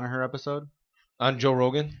John Danaher episode? On Joe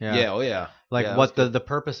Rogan? Yeah. Oh, yeah. Like, what's the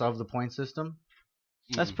purpose of the point system?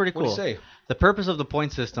 That's pretty cool. What do you say? The purpose of the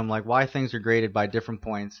point system, like why things are graded by different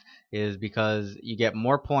points, is because you get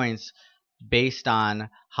more points based on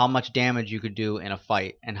how much damage you could do in a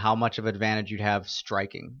fight and how much of advantage you'd have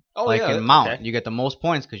striking. Oh, like yeah, in Mount, okay. you get the most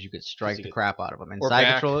points because you could strike the crap out of them. In Or side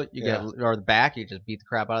back. control, you get or the back, you just beat the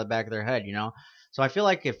crap out of the back of their head. So I feel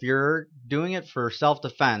like if you're doing it for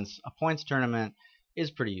self-defense, a points tournament is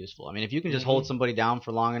pretty useful. I mean, if you can just hold somebody down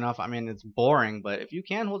for long enough, I mean, it's boring, but if you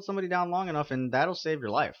can hold somebody down long enough, and that'll save your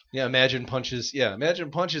life. Yeah, imagine punches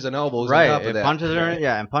and elbows Right, on top of that. punches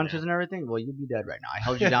and punches and everything. Well, you'd be dead right now. I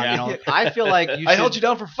held you down. I feel like I held you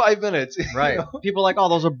down for 5 minutes. Right. People are like, oh,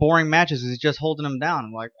 those are boring matches. He's just holding them down.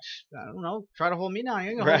 I'm like, I don't know. Try to hold me down.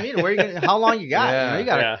 You ain't gonna hold me down. Where you gonna? How long you got? Yeah. You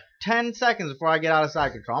got 10 seconds before I get out of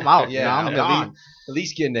side control. I'm out. I'm gone. At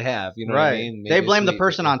least getting to have. You know right. what I mean? Maybe they blame the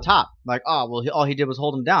person on top. Like, oh, well, all he did was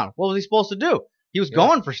hold him down. What was he supposed to do? He was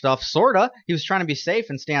going for stuff, sorta. He was trying to be safe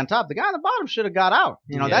and stay on top. The guy on the bottom should have got out.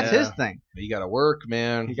 That's his thing. You got to work,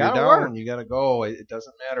 man. You got to work. You got to go. It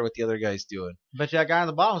doesn't matter what the other guy's doing. Bet you that guy on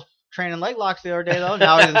the bottom was training leg locks the other day, though.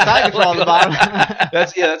 Now he's in side control on the bottom.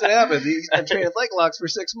 That's what happens. He's been training leg locks for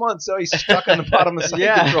 6 months, so he's stuck on the bottom of side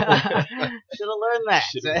control. Should have learned that.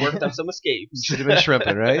 Should have worked on some escapes. Should have been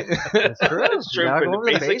shrimping, right? That's true. Shrimping,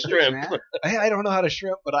 the basic shrimp. I don't know how to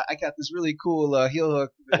shrimp, but I got this really cool heel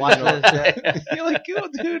hook. Watch this. You're like, cool,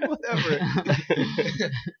 dude, whatever.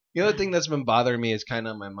 The other thing that's been bothering me is kind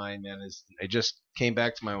of on my mind, man, is I just came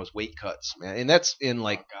back to mine was weight cuts, man. And that's in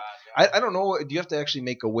like, I don't know, do you have to actually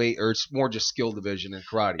make a weight, or it's more just skill division in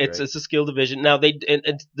karate, It's a skill division. Now,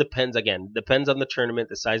 it depends, again. Depends on the tournament,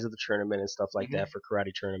 the size of the tournament and stuff like that for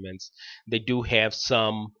karate tournaments. They do have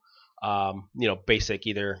some, basic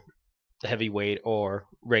either heavyweight or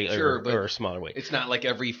regular Sure, but or smaller weight. It's not like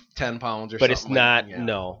every 10 pounds or But something. it's not, like, yeah.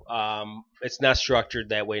 no. It's not structured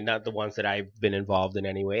that way, not the ones that I've been involved in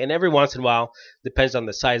anyway. And every once in a while, depends on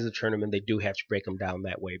the size of the tournament, they do have to break them down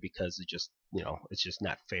that way because it just, it's just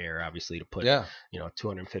not fair, obviously, to put,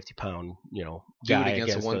 250-pound, guy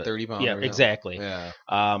against a 130 pounder. Yeah, exactly. Yeah.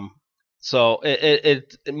 So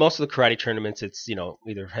it most of the karate tournaments, it's,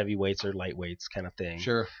 either heavyweights or lightweights kind of thing.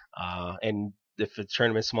 Sure. And if the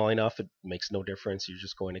tournament's small enough, it makes no difference. You're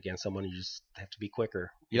just going against someone. You just have to be quicker.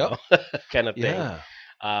 Yep. Kind of thing. Yeah.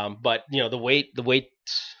 But the weight,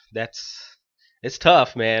 it's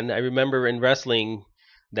tough, man. I remember in wrestling,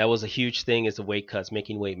 that was a huge thing, is the weight cuts,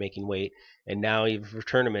 making weight. And now even for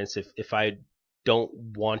tournaments, if I don't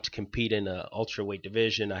want to compete in a ultra weight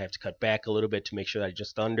division, I have to cut back a little bit to make sure that I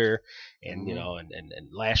just under. And and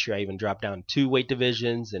last year I even dropped down 2 weight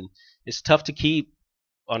divisions, and it's tough to keep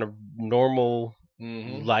on a normal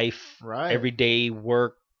life, everyday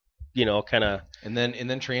work, kind of, and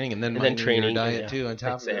then training, and then training, your diet too on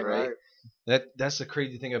top of it, right? That's the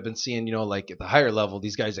crazy thing I've been seeing. Like at the higher level,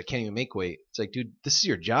 these guys that can't even make weight. It's like, dude, this is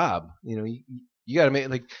your job. You got to make,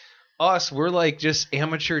 like us. We're like just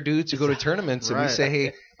amateur dudes who go to tournaments and we say,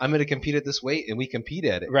 hey, I'm going to compete at this weight, and we compete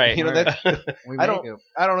at it. Right. I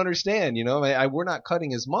don't understand. We're not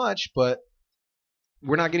cutting as much, but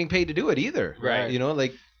we're not getting paid to do it either. Right.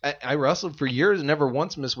 Like I wrestled for years and never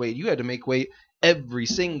once missed weight. You had to make weight every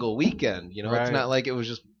single weekend. It's not like it was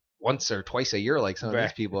just once or twice a year like some of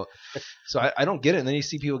these people. So I don't get it. And then you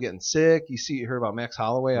see people getting sick. You heard about Max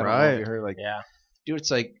Holloway. I don't know if you heard, dude, it's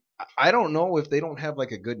like, I don't know if they don't have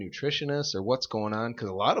like a good nutritionist or what's going on, because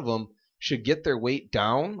a lot of them should get their weight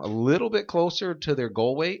down a little bit closer to their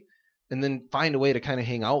goal weight, and then find a way to kind of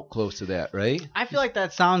hang out close to that, right? I feel like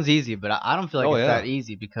that sounds easy, but I don't feel like it's yeah. that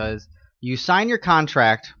easy, because you sign your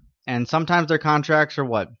contract, and sometimes their contracts are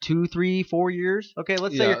what, 2, 3, 4 years? Okay,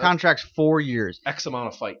 let's say your contract's 4 years. X amount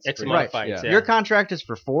of fights. Yeah. Your contract is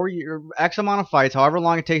for 4 years, X amount of fights, however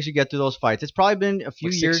long it takes you to get through those fights. It's probably been a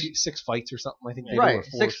few like years. 6 fights or something, I think. Right,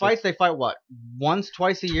 6 fights. They fight what, once,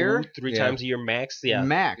 twice a year? 3 times a year max. Yeah.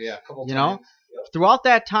 Max. Yeah, a couple you times. know, throughout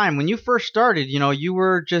that time, when you first started, you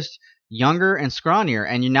were just younger and scrawnier,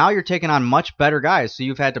 and now you're taking on much better guys. So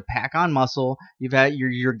you've had to pack on muscle.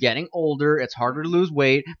 You're getting older. It's harder to lose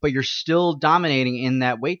weight, but you're still dominating in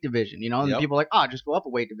that weight division. And people are like, just go up a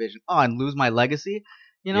weight division. And lose my legacy.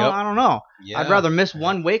 I don't know. Yeah. I'd rather miss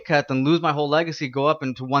one weight cut than lose my whole legacy, go up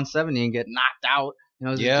into 170 and get knocked out.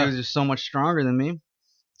 These dudes are so much stronger than me.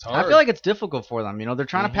 I feel like it's difficult for them. They're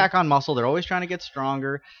trying to pack on muscle. They're always trying to get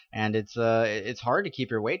stronger, and it's hard to keep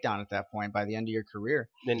your weight down at that point by the end of your career.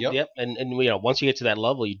 And once you get to that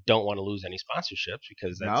level, you don't want to lose any sponsorships,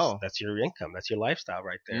 because that's your income, that's your lifestyle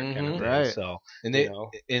right there. Kind of thing. Right. So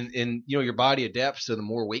and your body adapts to the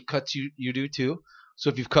more weight cuts you do too. So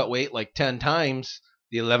if you've cut weight like 10 times,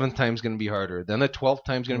 the 11th time is going to be harder. Then the 12th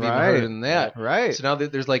time is going to be harder than that. Right. So now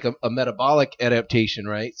there's like a metabolic adaptation,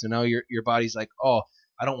 right? So now your body's like,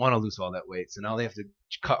 I don't want to lose all that weight. So now they have to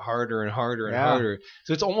cut harder and harder and harder.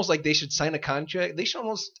 So it's almost like they should sign a contract. They should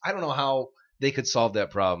almost, I don't know how they could solve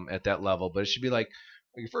that problem at that level, but it should be like,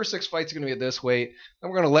 your first 6 fights are going to be at this weight,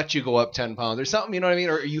 then we're going to let you go up 10 pounds or something, you know what I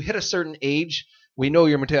mean? Or you hit a certain age, we know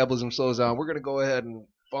your metabolism slows down, we're going to go ahead and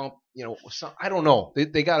bump, I don't know.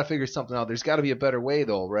 They got to figure something out. There's got to be a better way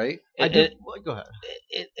though, right? Go ahead.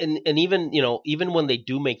 And even when they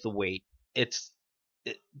do make the weight,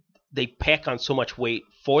 they pack on so much weight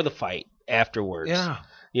for the fight afterwards. Yeah.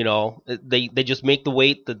 They just make the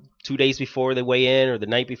weight the 2 days before they weigh in or the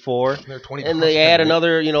night before. And they add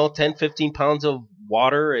another, 10, 15 pounds of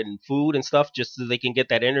water and food and stuff just so they can get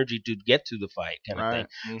that energy to get to the fight kind of thing.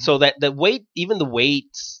 Mm-hmm. So that the weight, even the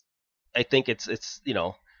weights, I think it's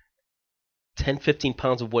 10, 15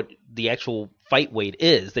 pounds of what the actual fight weight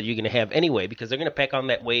is that you're going to have anyway, because they're going to pack on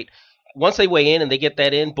that weight. Once they weigh in and they get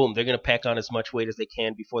that in, boom, they're going to pack on as much weight as they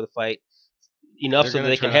can before the fight, enough so that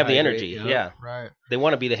they can have the energy. Yeah. Right. They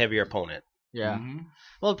want to be the heavier opponent. Yeah. Mm-hmm.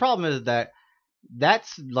 Well, the problem is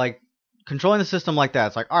that's like controlling the system like that.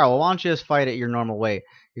 It's like, all right, well, why don't you just fight at your normal weight?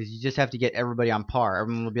 Because you just have to get everybody on par.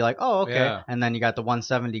 Everyone will be like, oh, okay. Yeah. And then you got the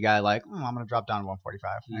 170 guy like, I'm going to drop down to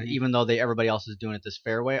 145. Mm-hmm. Even though everybody else is doing it this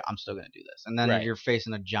fair way, I'm still going to do this. And then you're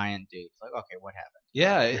facing a giant dude. It's like, okay, what happened?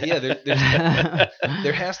 Yeah.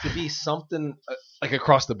 There has to be something like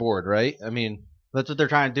across the board, right? I mean, that's what they're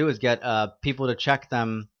trying to do, is get people to check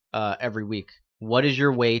them every week. What is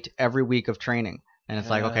your weight every week of training? And it's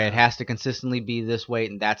like, okay, it has to consistently be this weight,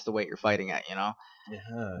 and that's the weight you're fighting at, Yeah.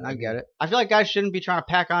 I get it. I feel like guys shouldn't be trying to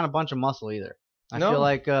pack on a bunch of muscle either. I No. feel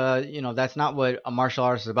like that's not what a martial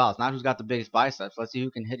artist is about. It's not who's got the biggest biceps. Let's see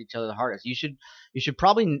who can hit each other the hardest. You should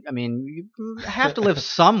probably. I mean, you have to lift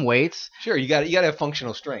some weights, Sure, you got to have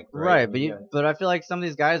functional strength, right? I mean, But I feel like some of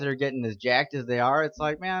these guys that are getting as jacked as they are, it's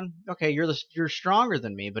like, man, okay, you're stronger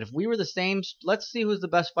than me, but if we were the same, let's see who's the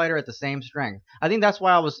best fighter at the same strength. I think that's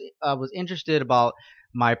why I was interested about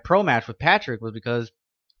my pro match with Patrick, was because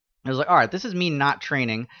I was like, all right, this is me not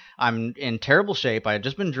training. I'm in terrible shape. I had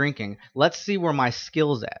just been drinking. Let's see where my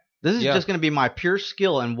skill's at. This is just going to be my pure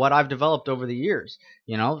skill and what I've developed over the years,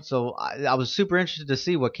 So I was super interested to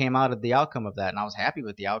see what came out of the outcome of that, and I was happy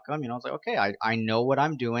with the outcome. I was like, okay, I know what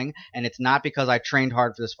I'm doing, and it's not because I trained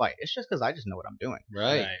hard for this fight. It's just because I just know what I'm doing.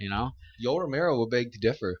 right. Yo Romero will beg to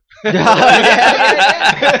differ. I'm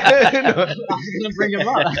gonna bring him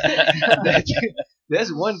up.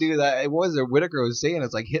 That's one dude that Whitaker was saying.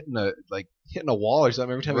 It's like hitting a wall or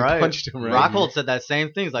something every time he punched him. Right? Rockhold said that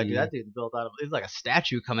same thing. He's like, dude, that dude's built out of. It's like a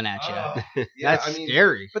statue coming at you. That's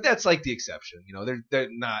scary. But that's like the exception. They're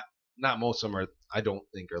not most of them are. I don't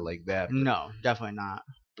think are like that. But, no, definitely not.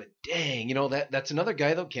 But dang, that's another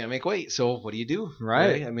guy though can't make weight. So what do you do?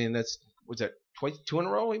 Right. I mean, what's that? Twice, 2 in a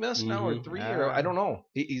row he missed now, or 3, or I don't know.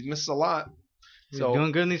 He missed a lot. He's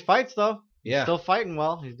doing good in these fights though. Yeah. He's still fighting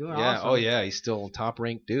well. He's doing awesome. Oh yeah, he's still a top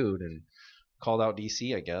ranked dude and called out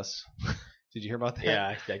DC, I guess. Did you hear about that?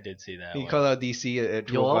 Yeah, I did see that. He called out DC at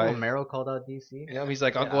Yo 205. Romero called out DC. Yeah, he's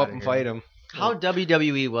like, I'll go up and fight him. How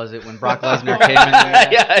WWE was it when Brock Lesnar came in there?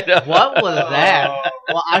 Yeah, I know. What was that?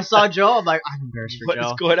 Well, I saw Joe. I'm like, I'm embarrassed for Joe.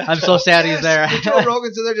 What's going on? I'm so sad he's there. Joe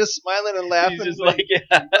Rogan's in there just smiling and laughing. He's just like,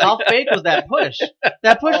 yeah. How fake was that push?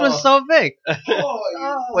 That push was so fake.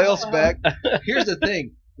 Wales back. Here's the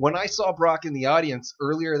thing. When I saw Brock in the audience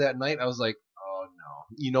earlier that night, I was like, oh no.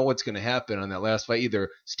 You know what's going to happen on that last fight. Either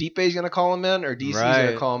Stipe's going to call him in or DC's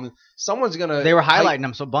going to call him in. Someone's going to. They were highlighting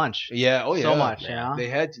him so bunch. Yeah. Oh yeah. So much. Yeah. They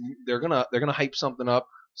had to, they're gonna hype something up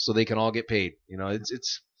so they can all get paid.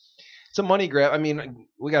 It's a money grab. I mean,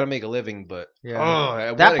 we got to make a living, but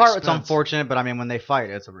that part was unfortunate. But I mean, when they fight,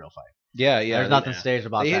 it's a real fight. Yeah. There's nothing staged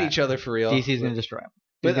about they that. They hit each other for real. DC's gonna destroy him.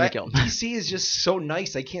 He's gonna kill him. DC is just so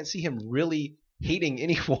nice. I can't see him really hating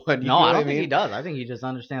anyone. No, I don't think he does. I think he just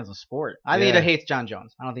understands the sport. I think he hates John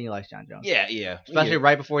Jones. I don't think he likes John Jones. Yeah. Especially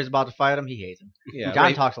right before he's about to fight him, he hates him. Yeah,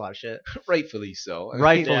 John talks a lot of shit. Rightfully so.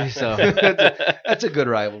 Rightfully so. That's a good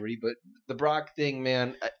rivalry. But the Brock thing,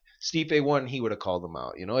 man, Stipe won. He would have called him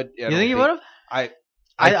out. You think he would have? I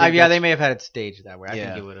they may have had it staged that way. I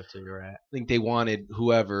think he would have too. You're right. I think they wanted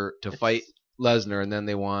whoever to fight Lesnar, and then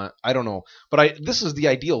they want, I don't know, but this is the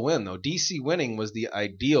ideal win though. DC winning was the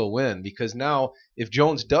ideal win, because now if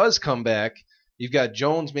Jones does come back, you've got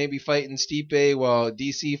Jones maybe fighting Stipe while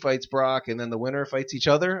DC fights Brock, and then the winner fights each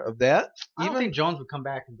other of that. I don't think Jones would come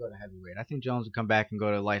back and go to heavyweight. I think Jones would come back and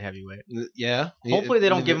go to light heavyweight. Yeah. Hopefully they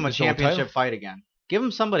don't give him a championship fight again. Give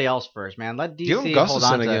him somebody else first, man. Let DC give him hold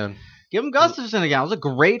on Gustafsson to again. Give him Gustafsson again. It was a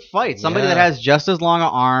great fight. Somebody that has just as long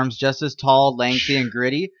of arms, just as tall, lengthy, and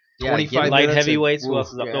gritty. 25 light heavyweights. Who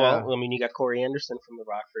else is up there? Well, I mean, you got Corey Anderson from the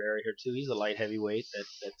Rockford area here too. He's a light heavyweight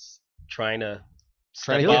that's trying to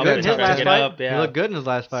He looked good in his last fight. Yeah. He looked good in his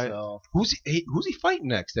last fight. So, who's he fighting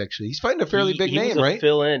next? Actually, he's fighting a fairly big name, right?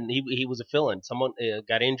 Fill-in. He was a fill-in. Someone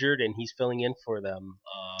got injured, and he's filling in for them.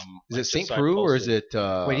 Is it St. Preux or is it?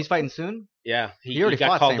 Wait, he's fighting soon? Yeah, he already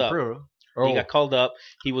got called St. Preux. Oh. He got called up.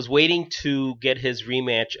 He was waiting to get his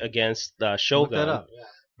rematch against Shogun.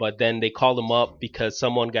 But then they called him up because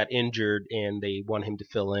someone got injured and they want him to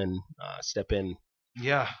fill in, step in.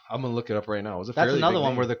 Yeah, I'm gonna look it up right now. That's another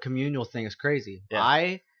one where the communal thing is crazy. Yeah.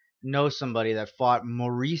 I know somebody that fought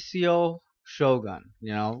Mauricio Shogun.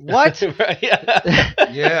 What?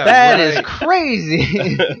 Yeah, that is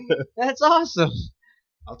crazy. That's awesome.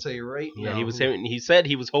 I'll tell you right now. Yeah, he said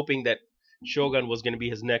he was hoping that Shogun was going to be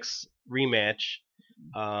his next rematch.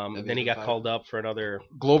 Then he got called up for another.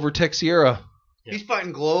 Glover Teixeira. Yeah. He's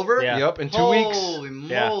fighting Glover? Yeah. Yep, in 2 weeks. Holy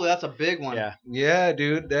moly, that's a big one. Yeah,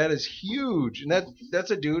 dude, that is huge. And that's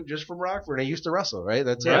a dude just from Rockford. He used to wrestle, right?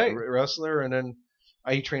 That's right. Wrestler, and then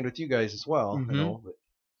I trained with you guys as well. Mm-hmm.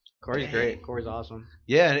 Corey's great. Corey's awesome.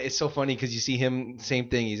 Yeah, and it's so funny because you see him, same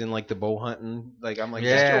thing. He's in like the bow hunting. Like I'm like, is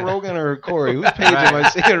this Joe Rogan or Corey? Whose page am I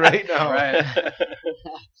seeing right now? Right.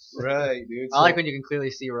 Right, dude. I like when you can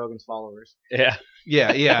clearly see Rogan's followers. Yeah.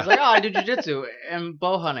 He's like, I do jiu-jitsu and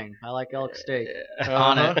bow hunting. I like elk steak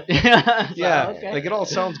on it. Okay. Like it all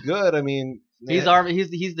sounds good. I mean, he's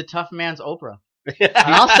the tough man's Oprah. And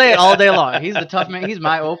I'll say it all day long. He's the tough man. He's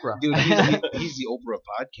my Oprah. Dude, he's the Oprah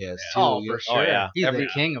podcast too. Oh, for sure. Oh, yeah. He's the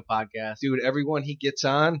king of podcasts. Dude, everyone he gets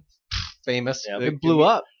on, famous. Yeah, it blew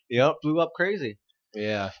up. Yep. Blew up crazy.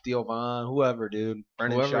 Yeah. Theo Von, whoever, dude.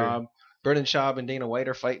 Brendan Schaub. Brendan Schaub and Dana White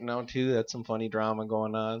are fighting now too. That's some funny drama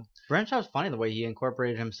going on. Brenshaw's funny the way he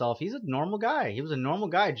incorporated himself. He's a normal guy. He was a normal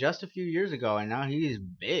guy just a few years ago, and now he's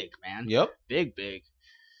big, man. Yep, Big.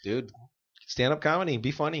 dude. Stand up comedy.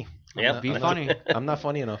 Be funny. Yeah, be funny. I'm not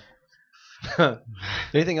funny enough.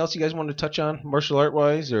 Anything else you guys want to touch on, martial art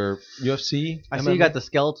wise or UFC? I see you got the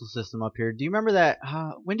skeletal system up here. Do you remember that?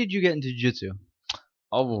 When did you get into jiu-jitsu?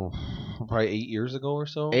 Oh, probably 8 years ago or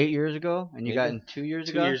so. 8 years ago, and you got in 2 years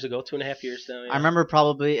ago. 2 years ago, 2.5 years now. Yeah. I remember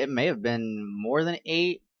probably it may have been more than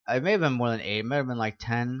 8. It may have been more than 8. It might have been like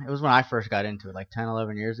 10. It was when I first got into it, like 10,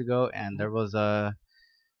 11 years ago, and there was a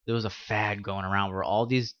fad going around where all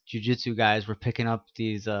these jiu-jitsu guys were picking up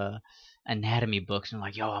these anatomy books and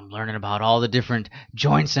like, yo, I'm learning about all the different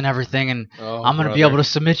joints and everything, and I'm gonna be able to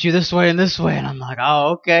submit you this way and this way, and I'm like,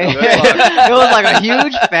 oh, okay. It was like a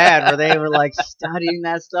huge fad where they were like studying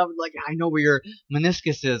that stuff, like, I know where your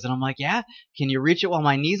meniscus is, and I'm like, yeah, can you reach it while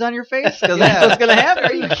my knee's on your face? Because that's what's gonna happen.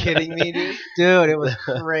 Are you kidding me, dude? Dude, it was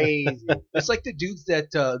crazy. It's like the dudes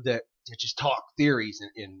that just talk theories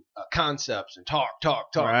and concepts and talk.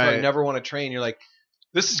 Right. But never want to train. You're like,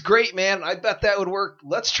 this is great, man. I bet that would work.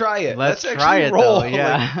 Let's try it. Let's actually try it, roll. though,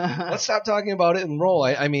 yeah. Like, let's stop talking about it and roll.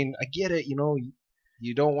 I mean, I get it. You know,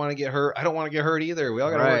 you don't want to get hurt. I don't want to get hurt either. We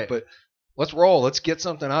all got to work, but let's roll. Let's get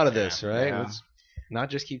something out of this, right? Yeah. Let's not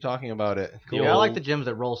just keep talking about it. Cool. Yeah, I like the gyms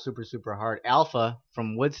that roll super, super hard. Alpha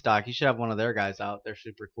from Woodstock, you should have one of their guys out. They're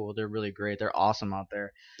super cool. They're really great. They're awesome out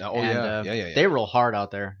there. Oh, and, yeah. They roll hard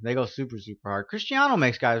out there. They go super, super hard. Cristiano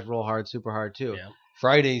makes guys roll hard, super hard, too. Yeah.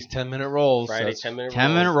 Fridays, 10-minute rolls. Friday, 10-minute rolls.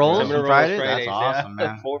 10-minute rolls 10-minute on Friday? Fridays, That's awesome,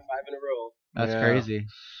 man. 4 or 5 in a row. That's Yeah. crazy.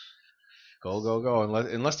 Go.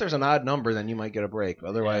 Unless there's an odd number, then you might get a break.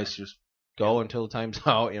 Otherwise, just go until the time's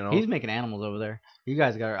out, you know. He's making animals over there. You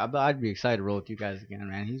guys I'd be excited to roll with you guys again,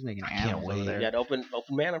 man. He's making animals over You there. got open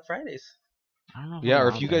man on Fridays. I don't know. Yeah, or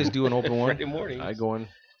if you guys do an open one, Friday mornings.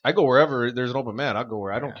 I go wherever there's an open mat. I'll go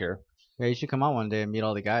where I don't care. Yeah, you should come out one day and meet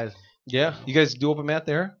all the guys. Yeah, you guys do open mat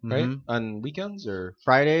there, right? Mhm. On weekends or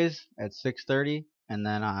Fridays at 6:30, and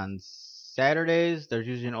then on Saturdays there's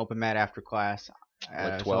usually an open mat after class.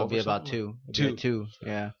 Like So 12 it'll be or about something? 2. 2.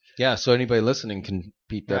 Yeah. yeah. So anybody listening can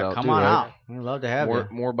beat that out. Come too, on right? out. We'd love to have you.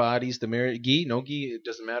 More bodies. The gi, no gi, it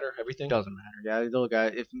doesn't matter. Everything Doesn't matter. Yeah, the little guy.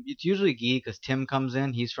 If it's usually Guy because Tim comes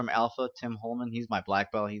in. He's from Alpha. Tim Holman. He's my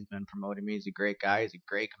black belt. He's been promoting me. He's a great guy. He's a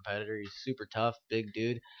great competitor. He's super tough, big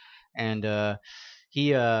dude, and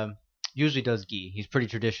he usually does gi. He's pretty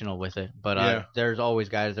traditional with it, but there's always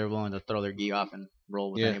guys that are willing to throw their gi off and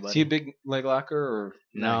roll with anybody. Is he a big leg locker or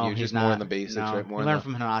No, He's just not. more in the basics, No. right? More We in learned the-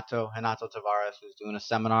 from Renato Tavares, who's doing a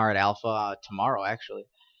seminar at Alpha tomorrow, actually.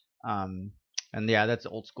 And yeah, that's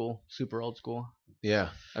old school, super old school. Yeah,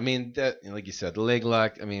 I mean that, like you said, the leg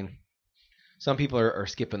lock. I mean, some people are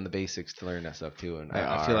skipping the basics to learn that stuff too, and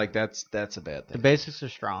I feel like that's a bad The thing. basics are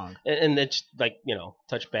strong. And it's like,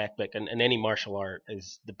 touch back, and any martial art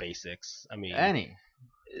is the basics. I mean,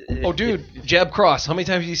 Oh, dude, jab cross. How many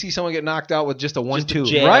times do you see someone get knocked out with just a 1-2?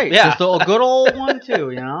 jab. Right, Yeah. just a good old 1-2,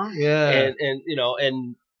 you know? Yeah.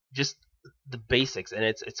 and just the basics, and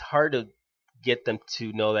it's hard to get them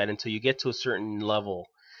to know that until you get to a certain level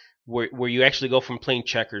where you actually go from playing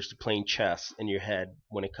checkers to playing chess in your head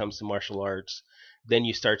when it comes to martial arts. Then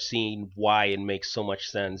you start seeing why it makes so much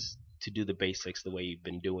sense to do the basics the way you've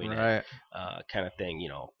been doing it, kind of thing.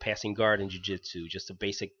 Passing guard in jiu-jitsu, just a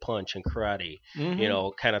basic punch in karate,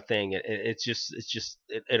 kind of thing.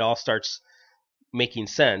 It all starts making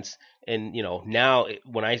sense. And now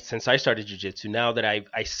since I started jiu-jitsu, now that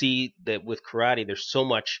I see that with karate there's so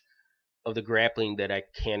much of the grappling that I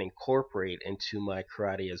can incorporate into my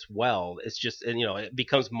karate as well. It's just, it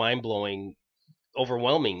becomes mind-blowing,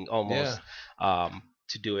 overwhelming almost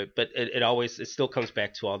to do it. But it still comes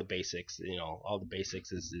back to all the basics. All the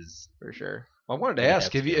basics is For sure. I wanted to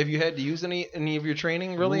ask, have you had to use any of your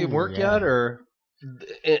training really work yet, or?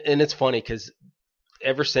 And it's funny because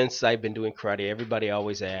ever since I've been doing karate, everybody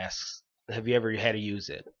always asks, have you ever had to use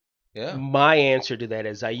it? Yeah. My answer to that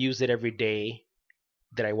is I use it every day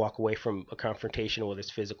that I walk away from a confrontation, whether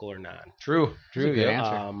it's physical or not. True. That's a good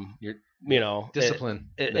answer. Your discipline.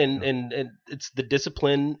 And it's the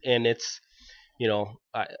discipline, and it's,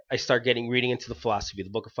 I start reading into the philosophy, the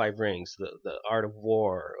Book of Five Rings, the Art of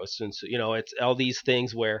War, Sun Tzu, it's all these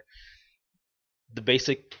things where the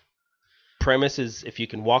basic premise is if you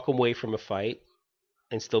can walk away from a fight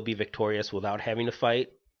and still be victorious without having to fight,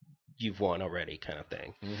 you've won already, kind of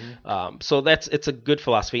thing. So it's a good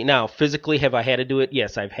philosophy. Now, physically, have I had to do it?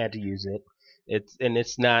 Yes, I've had to use it.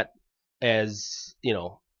 It's not as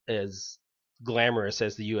as glamorous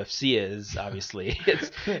as the UFC is, obviously,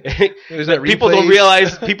 it's There's that people don't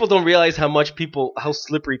replays. realize how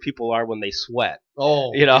slippery people are when they sweat.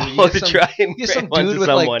 Oh, You know, dude, to try and you get some grab onto dude with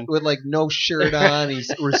someone. like no shirt on.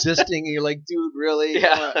 He's resisting, and you're like, dude, really?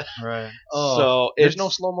 Yeah. Right. Oh, So there's it's no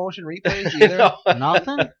slow motion replays either.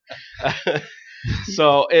 Nothing.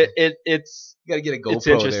 So it's You got to get a GoPro it's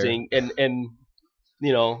interesting, and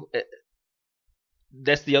you know.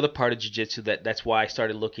 That's the other part of jiu-jitsu that's why I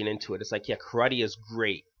started looking into it. It's like, yeah, karate is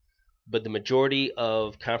great, but the majority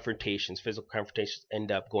of confrontations, physical confrontations, end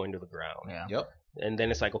up going to the ground. Yeah. There. Yep. And then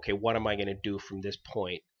it's like, okay, what am I going to do from this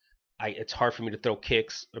point? It's hard for me to throw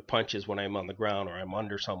kicks or punches when I'm on the ground or I'm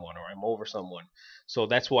under someone or I'm over someone. So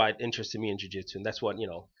that's why it interested me in jiu-jitsu. And that's what,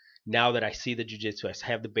 now that I see the jiu-jitsu, I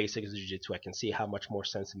have the basics of jiu-jitsu, I can see how much more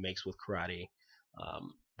sense it makes with karate,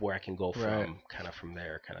 where I can go from kind of from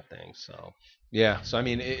there kind of thing. So Yeah. So I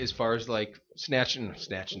mean, as far as like snatching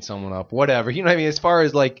someone up, whatever, you know what I mean. As far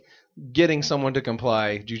as like getting someone to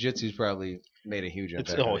comply, jiu-jitsu's probably made a huge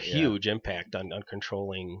impact. it's a huge impact on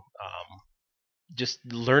controlling, just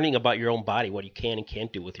learning about your own body, what you can and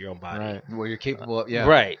can't do with your own body. Right. What you're capable of. Yeah.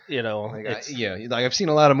 Right. Like, It's, like I've seen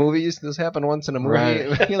a lot of movies. This happened once in a movie.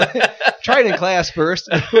 Right. Try it in class first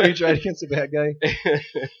before you try it against a bad guy.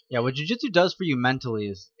 Yeah, what jiu-jitsu does for you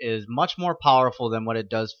mentally is much more powerful than what it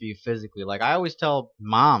does for you physically. Like I always tell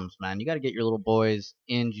moms, man, you got to get your little boys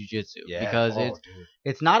in jiu-jitsu because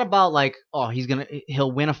it's not about like, oh,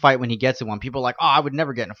 he'll win a fight when he gets in one. People are like, oh, I would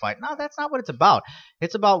never get in a fight. No, that's not what it's about.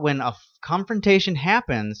 It's about when a confrontation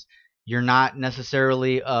happens, you're not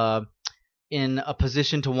necessarily in a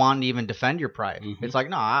position to want to even defend your pride. Mhm. It's like,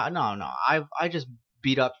 no. I just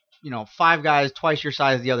beat up 5 guys twice your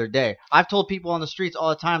size the other day. I've told people on the streets all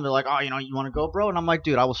the time, they're like, oh, you want to go, bro? And I'm like,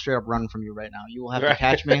 dude, I will straight up run from you right now. You will have to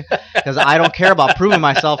catch me because I don't care about proving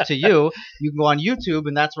myself to you. You can go on YouTube,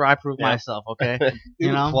 and that's where I prove myself, okay?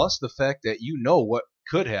 Dude, plus the fact that what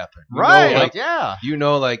could happen. Right,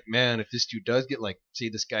 Like, man, if this dude does get, like, say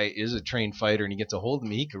this guy is a trained fighter and he gets a hold of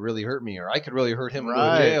me, he could really hurt me, or I could really hurt him and go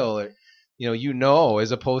to jail. Or,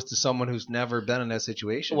 as opposed to someone who's never been in that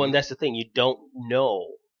situation. well, and that's the thing. You don't know,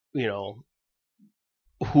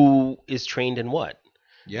 who is trained in what.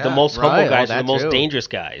 Yeah, The most humble guys are that the most too. dangerous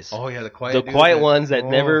guys. Oh, yeah, the The quiet ones that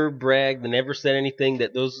never brag, that never said anything,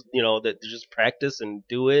 that those, that just practice and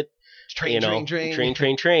do it. Train.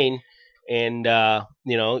 Train. And,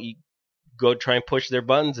 you go try and push their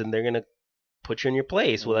buttons and they're going to put you in your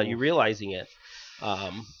place without you realizing it.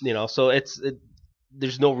 So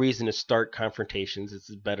there's no reason to start confrontations.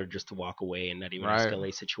 It's better just to walk away and not even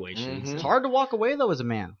escalate situations. Mhm. It's hard to walk away though as a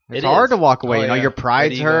man. It's It hard is. to walk away. Oh, yeah. Your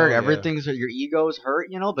pride's That hurt, ego, everything's your ego's hurt,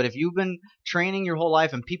 But if you've been training your whole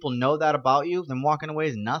life and people know that about you, then walking away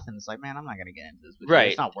is nothing. It's like, man, I'm not gonna get into this with you. Right.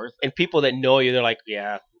 It's not worth it. And people that know you, they're like,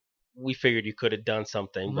 yeah, we figured you could have done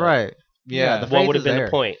something. But Right. Yeah, the what faith would have is been there.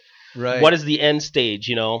 the point? Right. What is the end stage?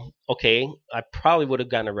 Okay, I probably would have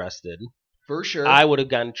gotten arrested. For sure. I would have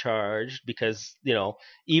gotten charged because,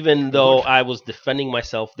 even though I was defending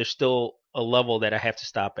myself, there's still a level that I have to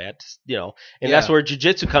stop at, and that's where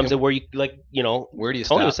jiu-jitsu comes in, where you, like, Where do you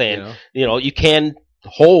Tony stop? was saying, you can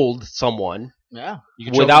hold someone Yeah. You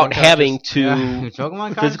can choke him without unconscious. having to You choke him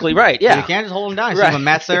unconscious. physically, right, yeah. You can't just hold him down. You Right. see what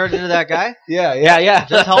Matt Serra did to that guy? Yeah.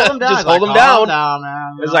 Just hold him down. Just It's hold like, him down. Calm down,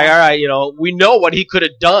 man. It's like, all right, we know what he could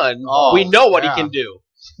have done. Oh, we know what yeah. he can do.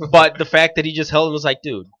 But the fact that he just held him was like,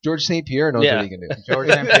 dude. George St. Pierre knows Yeah. what he can do. George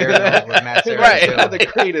St. Pierre knows what Matt Serra Right. did. The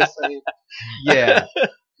greatest. Yeah.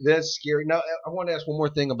 That's scary. Now, I want to ask one more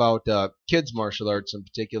thing about kids' martial arts in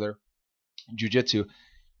particular, jiu-jitsu.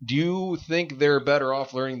 Do you think they're better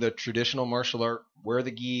off learning the traditional martial art, wear the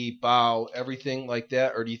gi, bow, everything like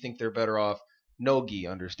that, or do you think they're better off no gi,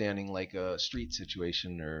 understanding like a street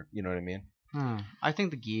situation, or you know what I mean? I think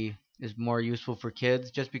the gi is more useful for kids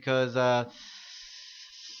just because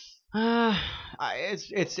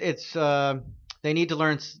they need to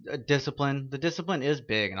learn discipline. The discipline is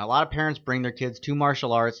big, and a lot of parents bring their kids to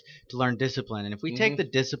martial arts to learn discipline. And if we take the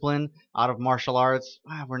discipline out of martial arts,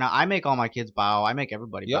 we're not. I make all my kids bow. I make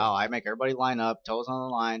everybody bow. I make everybody line up, toes on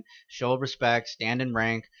the line, show of respect, stand in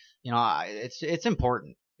rank. It's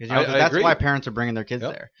important. 'Cause, that's agree. why parents are bringing their kids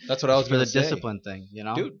there. That's what I was for going the to say. discipline thing,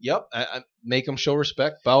 Dude, yep. I make them show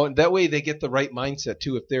respect, bow, and that way they get the right mindset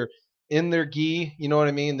too. If they're in their gi, you know what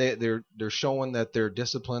I mean? They're showing that they're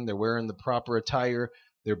disciplined. They're wearing the proper attire.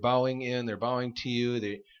 They're bowing in. They're bowing to you.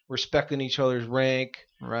 They're respecting each other's rank.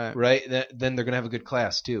 Right. Then they're gonna have a good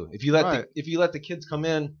class too. If you let the kids come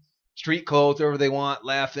in street clothes, wherever they want,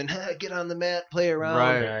 laughing, get on the mat, play around.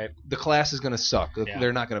 Right. The class is gonna suck. Yeah.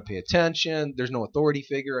 They're not gonna pay attention. There's no authority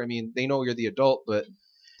figure. I mean, they know you're the adult, but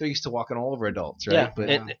they're used to walking all over adults, right?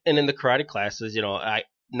 Yeah, and in the karate classes, I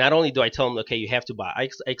not only do I tell them, okay, you have to bow. I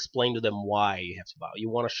explain to them why you have to bow. You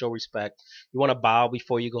want to show respect. You want to bow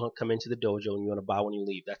before you come into the dojo, and you want to bow when you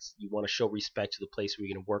leave. You want to show respect to the place where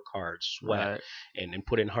you're going to work hard, sweat, and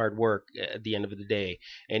put in hard work at the end of the day.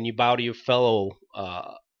 And you bow to your fellow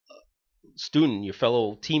student, your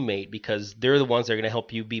fellow teammate, because they're the ones that are going to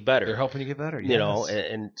help you be better. They're helping you get better.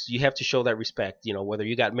 And you have to show that respect. Whether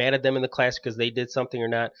you got mad at them in the class because they did something or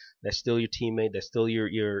not, that's still your teammate. That's still your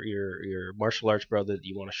martial arts brother that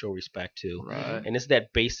you want to show respect to. Right. And it's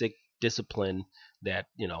that basic discipline that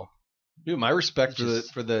Dude, my respect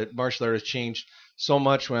for the martial art has changed so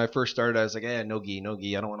much. When I first started, I was like, no gi,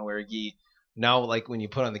 I don't want to wear a gi. Now, like when you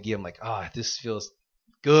put on the gi, I'm like, this feels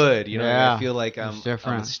good, I feel like I'm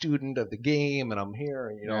a student of the game and I'm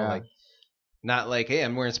here, like not like, hey,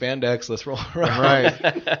 I'm wearing spandex, let's roll around. Right.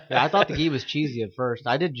 Yeah, I thought the gi was cheesy at first.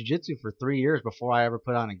 I did jiu-jitsu for 3 years before I ever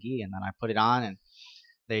put on a gi, and then I put it on and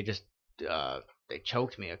they just they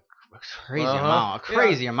choked me a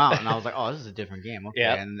crazy amount, and I was like, oh, this is a different game. Okay.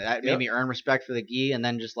 And that made me earn respect for the gi, and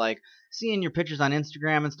then just like seeing your pictures on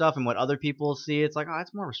Instagram and stuff and what other people see, it's like,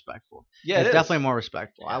 it's more respectful. Yeah, it's definitely more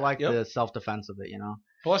respectful. I like the self-defense of it,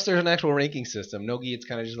 Plus, there's an actual ranking system. No gi, it's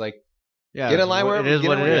kind of just like, get in line where it is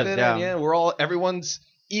what it is. Yeah, everyone's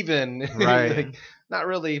even. Right. Like, not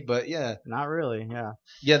really, but yeah. Not really, yeah.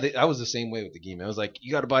 Yeah, I was the same way with the gi, man. I was like,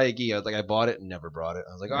 you got to buy a gi. I was like, I bought it and never brought it.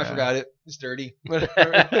 I was like, I forgot it. It's dirty.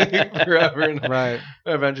 Forever. And right.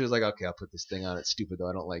 Eventually, I was like, okay, I'll put this thing on. It's stupid, though.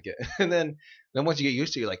 I don't like it. And then once you get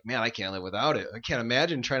used to it, you're like, man, I can't live without it. I can't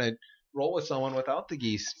imagine trying to roll with someone without the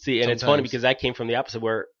gi. See, and it's funny because I came from the opposite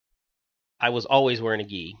where I was always wearing a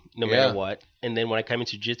gi, no matter what. And then when I came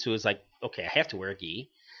into jiu-jitsu, it's like, okay, I have to wear a gi.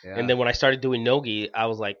 Yeah. And then when I started doing no gi, I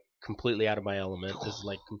was like completely out of my element. This is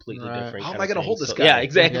like completely different. How am I going to hold this guy? Yeah,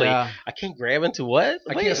 exactly. Yeah. I can't grab into what?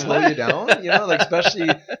 I can't slow you down. Like especially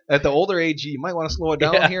at the older age, you might want to slow it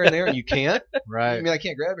down here and there, and you can't. Right. I mean, I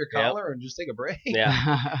can't grab your collar and just take a break.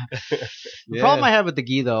 Yeah. The problem I have with the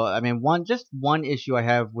gi, though, I mean, one issue I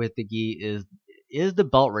have with the gi is the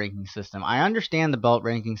belt ranking system. I understand the belt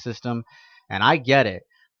ranking system, and I get it,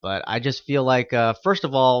 but I just feel like, first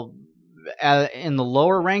of all, in the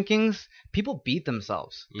lower rankings, people beat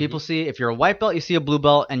themselves. Mm-hmm. People see, if you're a white belt, you see a blue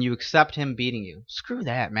belt, and you accept him beating you. Screw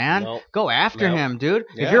that, man. Nope. Go after him, dude.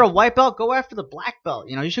 Yeah. If you're a white belt, go after the black belt.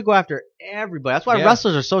 You should go after everybody. That's why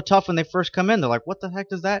wrestlers are so tough when they first come in. They're like, what the heck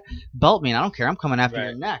does that belt mean? I don't care. I'm coming after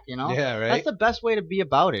your neck, Yeah, right. That's the best way to be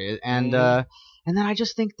about it. And and then I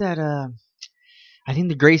just think that I think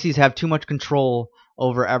the Gracies have too much control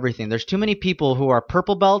over everything. There's too many people who are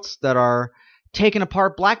purple belts that are taking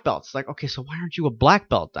apart black belts. Like, okay, so why aren't you a black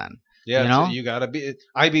belt then? Yeah, so you gotta be.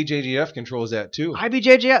 IBJJF controls that too.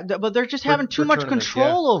 IBJJF, but they're just having too much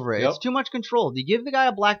control over it. Yep. It's too much control. You give the guy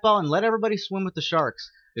a black belt and let everybody swim with the sharks.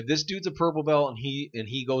 If this dude's a purple belt and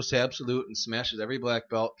he goes to absolute and smashes every black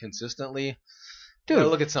belt consistently, dude,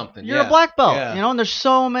 look at something. You're a black belt, and there's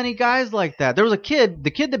so many guys like that. There was a kid.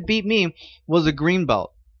 The kid that beat me was a green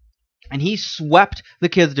belt. And he swept the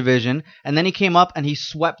kids division, and then he came up and he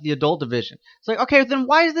swept the adult division. It's like, okay, then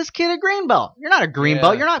why is this kid a green belt? You're not a green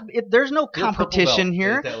belt. You're not. There's no competition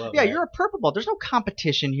here. You're a purple belt. There's no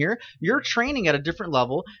competition here. You're training at a different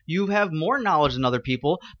level. You have more knowledge than other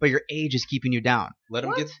people, but your age is keeping you down. Let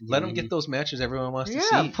them get those matches everyone wants to see.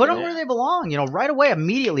 Yeah, put them where they belong. Right away,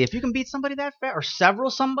 immediately. If you can beat somebody that fast or several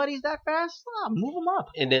somebodies that fast, move them up.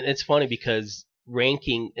 And then it's funny because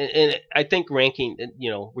ranking, and I think ranking,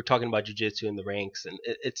 we're talking about jiu-jitsu and the ranks, and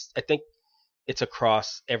I think it's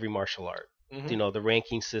across every martial art. Mm-hmm. The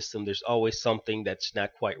ranking system, there's always something that's not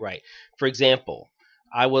quite right. For example,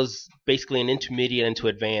 I was basically an intermediate into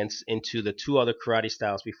advanced into the 2 other karate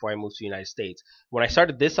styles before I moved to the United States. When I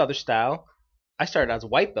started this other style, I started as a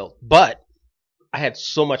white belt, but I had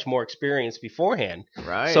so much more experience beforehand.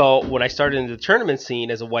 Right. So when I started in the tournament scene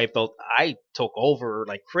as a white belt, I took over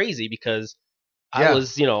like crazy because I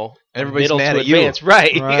was, everybody's middle mad to at advanced, you.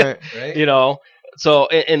 Right? So,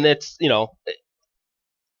 and it's,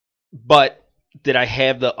 but did I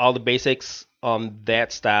have all the basics on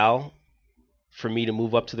that style for me to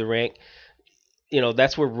move up to the rank?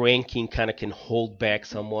 That's where ranking kind of can hold back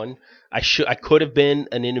someone. I could have been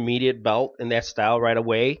an intermediate belt in that style right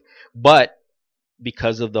away, but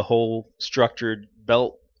because of the whole structured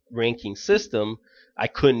belt ranking system, I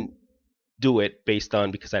couldn't do it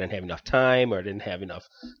because I didn't have enough time or I didn't have enough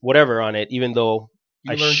whatever on it, even though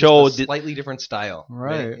I showed a slightly different style.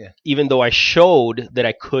 Right. Yeah. Even though I showed that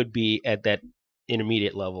I could be at that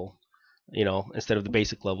intermediate level, instead of the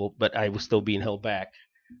basic level, but I was still being held back.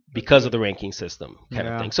 because of the ranking system kind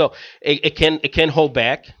of Yeah. thing. So it can hold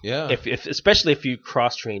back. Yeah. If especially if you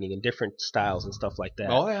cross training in different styles and stuff like that.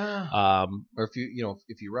 Oh yeah. Um, Or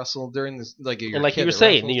if you wrestle during this, like and like you were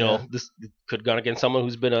saying, this could have gone against someone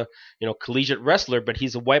who's been a collegiate wrestler, but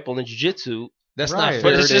he's a white belt in jiu-jitsu. that's Right. not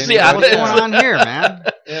But fair. it's just- to yeah, anybody. What's going on here, man?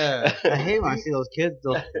 Yeah. I hate when I see those kids,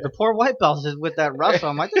 the poor white belts is with that wrestle.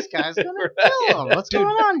 I'm like, this guy's gonna kill him. What's Dude.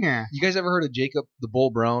 going on here? You guys ever heard of Jacob the Bull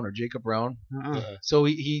Brown or Jacob Brown? So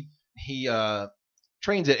he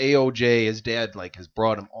trains at AOJ. His dad has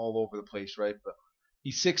brought him all over the place, right? But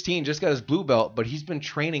he's 16, just got his blue belt, but he's been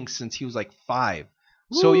training since he was 5.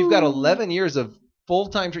 So you've got 11 years of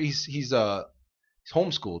full-time. He's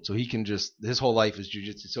homeschooled, so he can his whole life is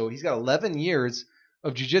jiu-jitsu. So he's got 11 years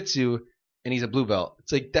of jiu-jitsu, and he's a blue belt.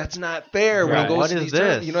 It's that's not fair when he Right. What goes to is these this?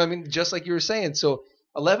 tournaments. You know what I mean? Just like you were saying. So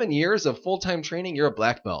 11 years of full-time training, you're a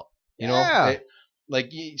black belt. You know? Yeah.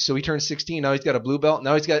 So he turned 16. Now he's got a blue belt.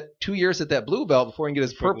 Now he's got 2 years at that blue belt before he can get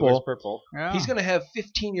his purple. Yeah. He's gonna have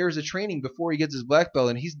 15 years of training before he gets his black belt,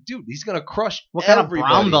 and he's gonna crush. What kind of everybody.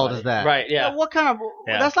 brown belt is that? Right, yeah. What kind of?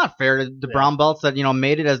 Yeah. That's not fair to the brown belts that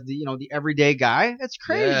made it as the everyday guy. That's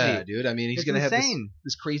crazy. Yeah, dude. I mean, he's It's gonna have insane.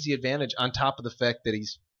 this crazy advantage on top of the fact that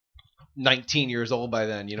he's 19 years old by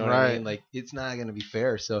then. You know what I Right. mean? It's not gonna be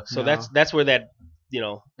fair. So So No. that's where that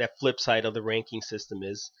that flip side of the ranking system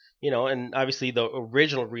is. And obviously the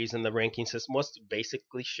original reason the ranking system was to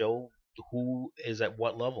basically show who is at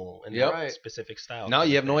what level in Yep. what specific style. Now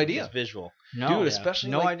you have no idea. It's visual. No, dude, yeah. especially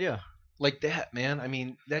no idea. like that, man. I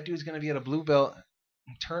mean, that dude's gonna be at a blue belt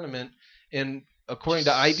tournament, and according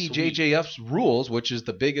to IBJJF's rules, which is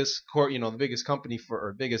the biggest the biggest company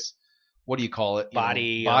or biggest, what do you call it?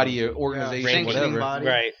 Body, organization, ranking whatever. body.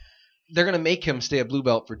 Right. They're gonna make him stay a blue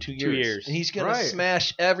belt for 2 years. 2 years. And he's gonna Right.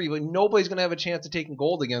 smash everybody. Nobody's gonna have a chance of taking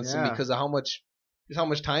gold against him Yeah. because of how much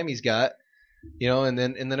time he's got. And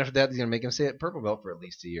then after that, he's gonna make him stay at purple belt for at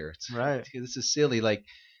least a year. It's, Right. This is silly.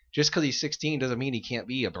 Just because he's 16 doesn't mean he can't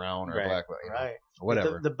be a brown or a Right. black belt. Right. Or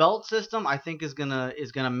whatever. The belt system, I think, is gonna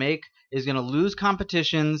lose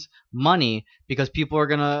competitions money because people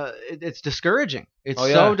are it's discouraging. It's Oh,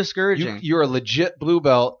 yeah. so discouraging. You're a legit blue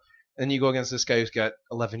belt, and you go against this guy who's got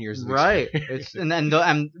 11 years of Right. experience. It's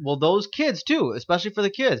and those kids too, especially for the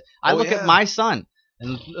kids. I Oh, look yeah. at my son,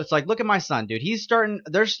 and it's look at my son, dude. He's starting.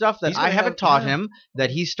 There's stuff that He's I gonna haven't have- taught yeah. him that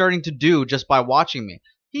he's starting to do just by watching me.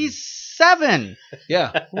 He's 7.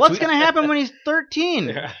 Yeah. What's gonna happen when he's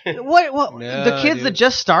 13? What No, the kids dude. that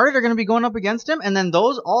just started are going to be going up against him, and then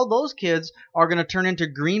all those kids are going to turn into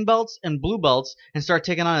green belts and blue belts and start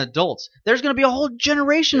taking on adults. There's going to be a whole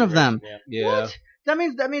generation of them. Yeah. Yeah. What? That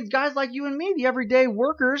means guys like you and me, the everyday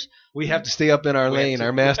workers, We have to stay up in our We have lane, to-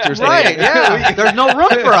 our masters. right? lane. Yeah, there's no room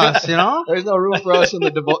for us, There's no room for us in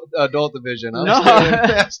the adult division. I'm No. staying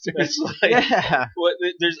masters. It's like, Yeah, well,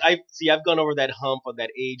 I've gone over that hump of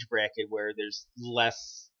that age bracket where there's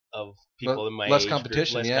less of people in my Less age group,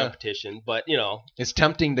 competition, less yeah. competition. But It's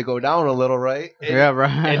tempting to go down a little, right? yeah,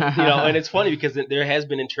 right. and it's funny because there has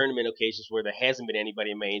been in tournament occasions where there hasn't been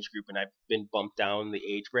anybody in my age group, and I've been bumped down the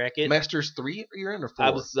age bracket. Masters 3 you're in or 4? I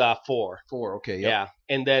was 4. 4, okay. Yep. Yeah,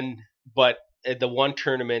 and then but at the one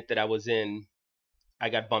tournament that I was in, I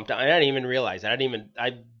got bumped down. I didn't even realize. I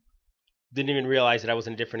didn't even realize that I was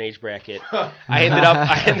in a different age bracket. I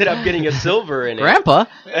ended up getting a silver in it. Grandpa.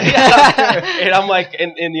 Yeah. And I'm like,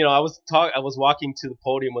 and I was walking to the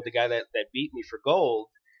podium with the guy that beat me for gold,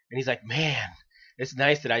 and he's like, man, it's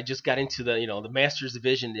nice that I just got into the Masters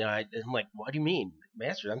division. And I'm like, what do you mean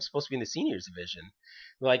Masters? I'm supposed to be in the seniors division.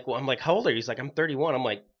 I'm like, how old are you? He's like, I'm 31. I'm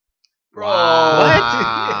like, Bro.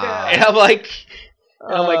 Wow. and I'm like,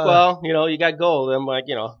 well, you got gold. I'm like,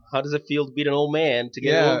 how does it feel to beat an old man to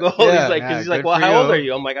get Yeah, a gold? yeah. He's like, Yeah, he's like, good well, for how old you. are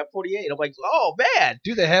you? I'm like, I'm 48. I'm like, oh man.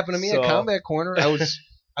 Dude, that happened to me So- at Combat Corner.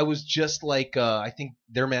 I was just like, I think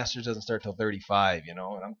their Masters doesn't start till 35, and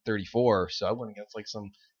I'm 34, so I went against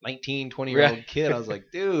some 19, 20-year-old Right. kid. I was like,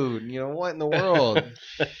 dude, what in the world?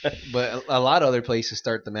 But a lot of other places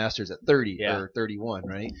start the Masters at 30 Yeah. or 31,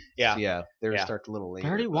 right? Yeah. So, yeah, they Yeah. start a little later.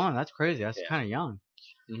 31. That's crazy. That's Yeah. kind of young.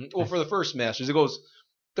 Mhm. Well, for the first Masters, it goes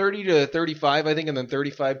 30 to 35, I think, and then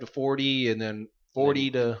 35 to 40, and then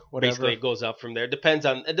 40 to whatever. Basically, it goes up from there. It depends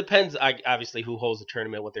obviously who holds the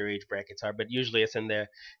tournament, what their age brackets are, but usually it's in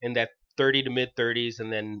that 30 to mid 30s,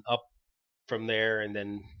 and then up from there, and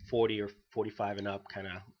then 40 or 45 and up, kind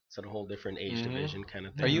of. It's a whole different age Mhm. division kind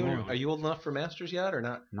of thing. Are you old enough for Masters yet, or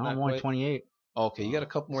not? No, Not I'm only quite? 28. Okay, you got a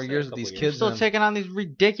couple more Still years a with these couple kids. years. Still then. taking on these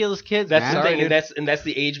ridiculous kids, That's man. the thing, Sorry, and that's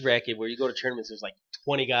the age bracket where you go to tournaments. There's like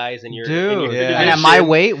 20 guys, and you're Dude, Yeah. and at my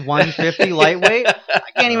weight, 150 lightweight, I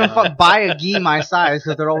can't even buy a gi my size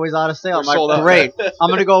because they're always out of sale. I'm They're sold like, out. great, I'm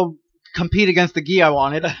gonna go compete against the gi I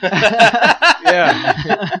wanted.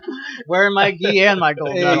 Yeah. Wearing my gi and my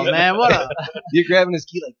gold medal, man. What a You're grabbing his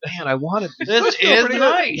gi like, man, I wanted this. this feels is pretty good.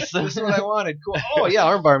 nice. This is what I wanted. Cool. Oh yeah,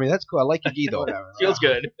 armbar me. That's cool. I like your gi though. Feels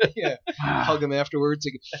good. Yeah. Hug him afterwards.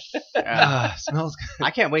 Smells good.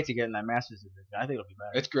 I can't wait to get in that Masters division. I think it'll be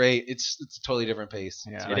better. It's great. It's a totally different pace.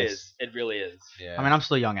 Yeah. It's It nice. is. It really is. Yeah. I mean, I'm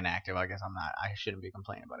still young and active. I guess I shouldn't be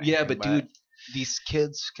complaining about anything. yeah, but dude, these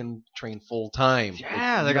kids can train full time.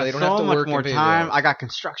 Yeah, they You know, got they don't have so to much work more and pay time. bills. I got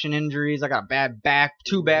construction injuries. I got a bad back,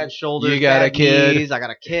 2 bad shoulders. You got bad a kid. knees, I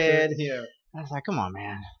got a kid. Yeah. I was like, come on,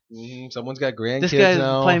 man. Someone's got grandkids This guy's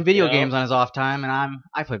now. playing video Yeah. games on his off time, and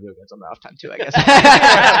I play video games on my off time too, I guess.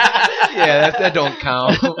 Yeah, that don't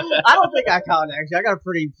count. I don't think I count actually. I got a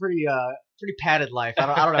pretty padded life. I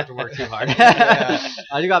don't have to work too hard. Yeah.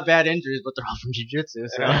 I do got bad injuries, but they're all from jiu-jitsu.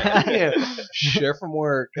 So. Yeah. Share from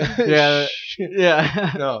work. Yeah.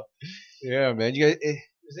 Yeah. No. Yeah, man. You guys,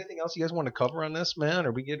 is there anything else you guys want to cover on this, man?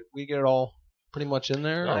 Or we get it all pretty much in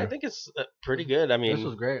there? No, I or- think it's pretty good. I mean, This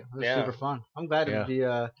was great. It was yeah. super fun. I'm glad Yeah. to be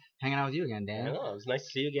hanging out with you again, I Dan. know, it was nice to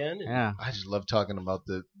see you again. and- Yeah. I just love talking about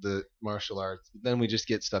the martial arts. But then we just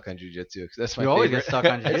get stuck on jiu-jitsu because that's my You always favorite. get stuck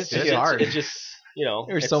on jiu-jitsu. It's hard. It's just,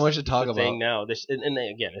 There's it's so much to talk the thing about. now. And then,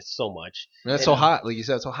 again, it's so much. Man, it's so hot. Like you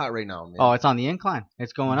said, it's so hot right now, man. Oh, it's on the incline.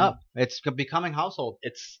 It's going Mhm. up. It's becoming household.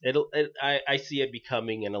 I see it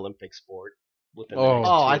becoming an Olympic sport. Within Oh. the next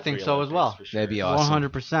Oh, 2 or I think 3 so as Olympics, well. for sure. That'd be awesome.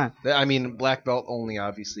 100%. I mean, black belt only.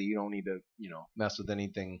 Obviously, you don't need to, mess with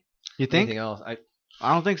anything. You think? Anything else? I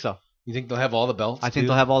don't think so. You think they'll have all the belts? I think too?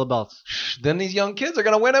 they'll have all the belts. Then these young kids are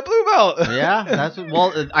gonna win a blue belt. Yeah,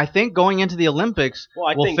 I think going into the Olympics, Well,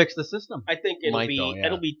 I we'll think fix the system. I think it'll Might be though, yeah.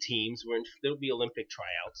 it'll be teams. There'll be Olympic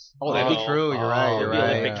tryouts. Oh, that'd be true. You're right. Oh, You're There'll be right.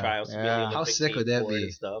 Olympic Yeah. tryouts. There'll be Yeah. Olympic How sick would team that for it be?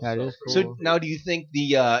 and stuff, That so is for So cool. now, do you think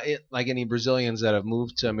like any Brazilians that have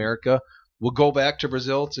moved to America will go back to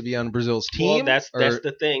Brazil to be on Brazil's team? Well, that's or-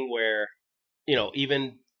 the thing where,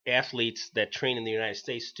 even athletes that train in the United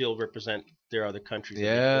States still represent their other countries that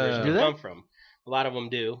Yeah. they originally Do they? come from. A lot of them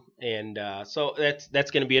do, and so that's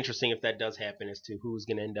going to be interesting if that does happen as to who's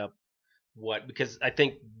going to end up what. Because I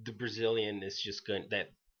think the Brazilian is just going this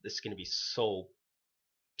is going to be so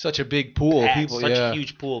such a big pool of packed, people. such Yeah, a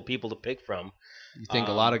huge pool of people to pick from, you think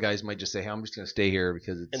a lot of guys might just say, "Hey, I'm just gonna stay here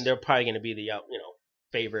because it's." and they're probably going to be the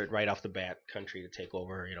favorite right off the bat country to take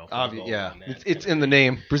over. for the gold yeah, and that it's kind in the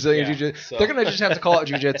name, Brazilian Yeah, Jiu-Jitsu. so- They're gonna just have to call it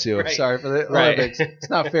Jiu-Jitsu. Right. Sorry for the Right. Olympics. It's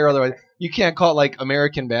not fair otherwise. You can't call it like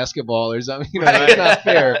American basketball or something. Right. It's not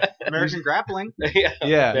fair. American grappling. yeah. Yeah,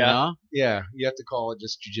 Yeah. You know? yeah. You have to call it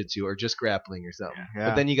just Jiu-Jitsu or just grappling or something. Yeah.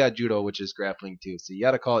 But then you got Judo, which is grappling too. So you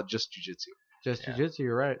got to call it just Jiu-Jitsu. Just Yeah. jiu-jitsu,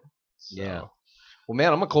 you're right. So, Yeah. Well,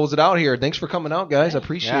 man, I'm gonna close it out here. Thanks for coming out, guys. I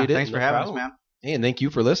appreciate it. Thanks for No having problem. us, man. Hey, and thank you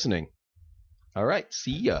for listening. All right,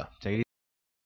 see ya. Take it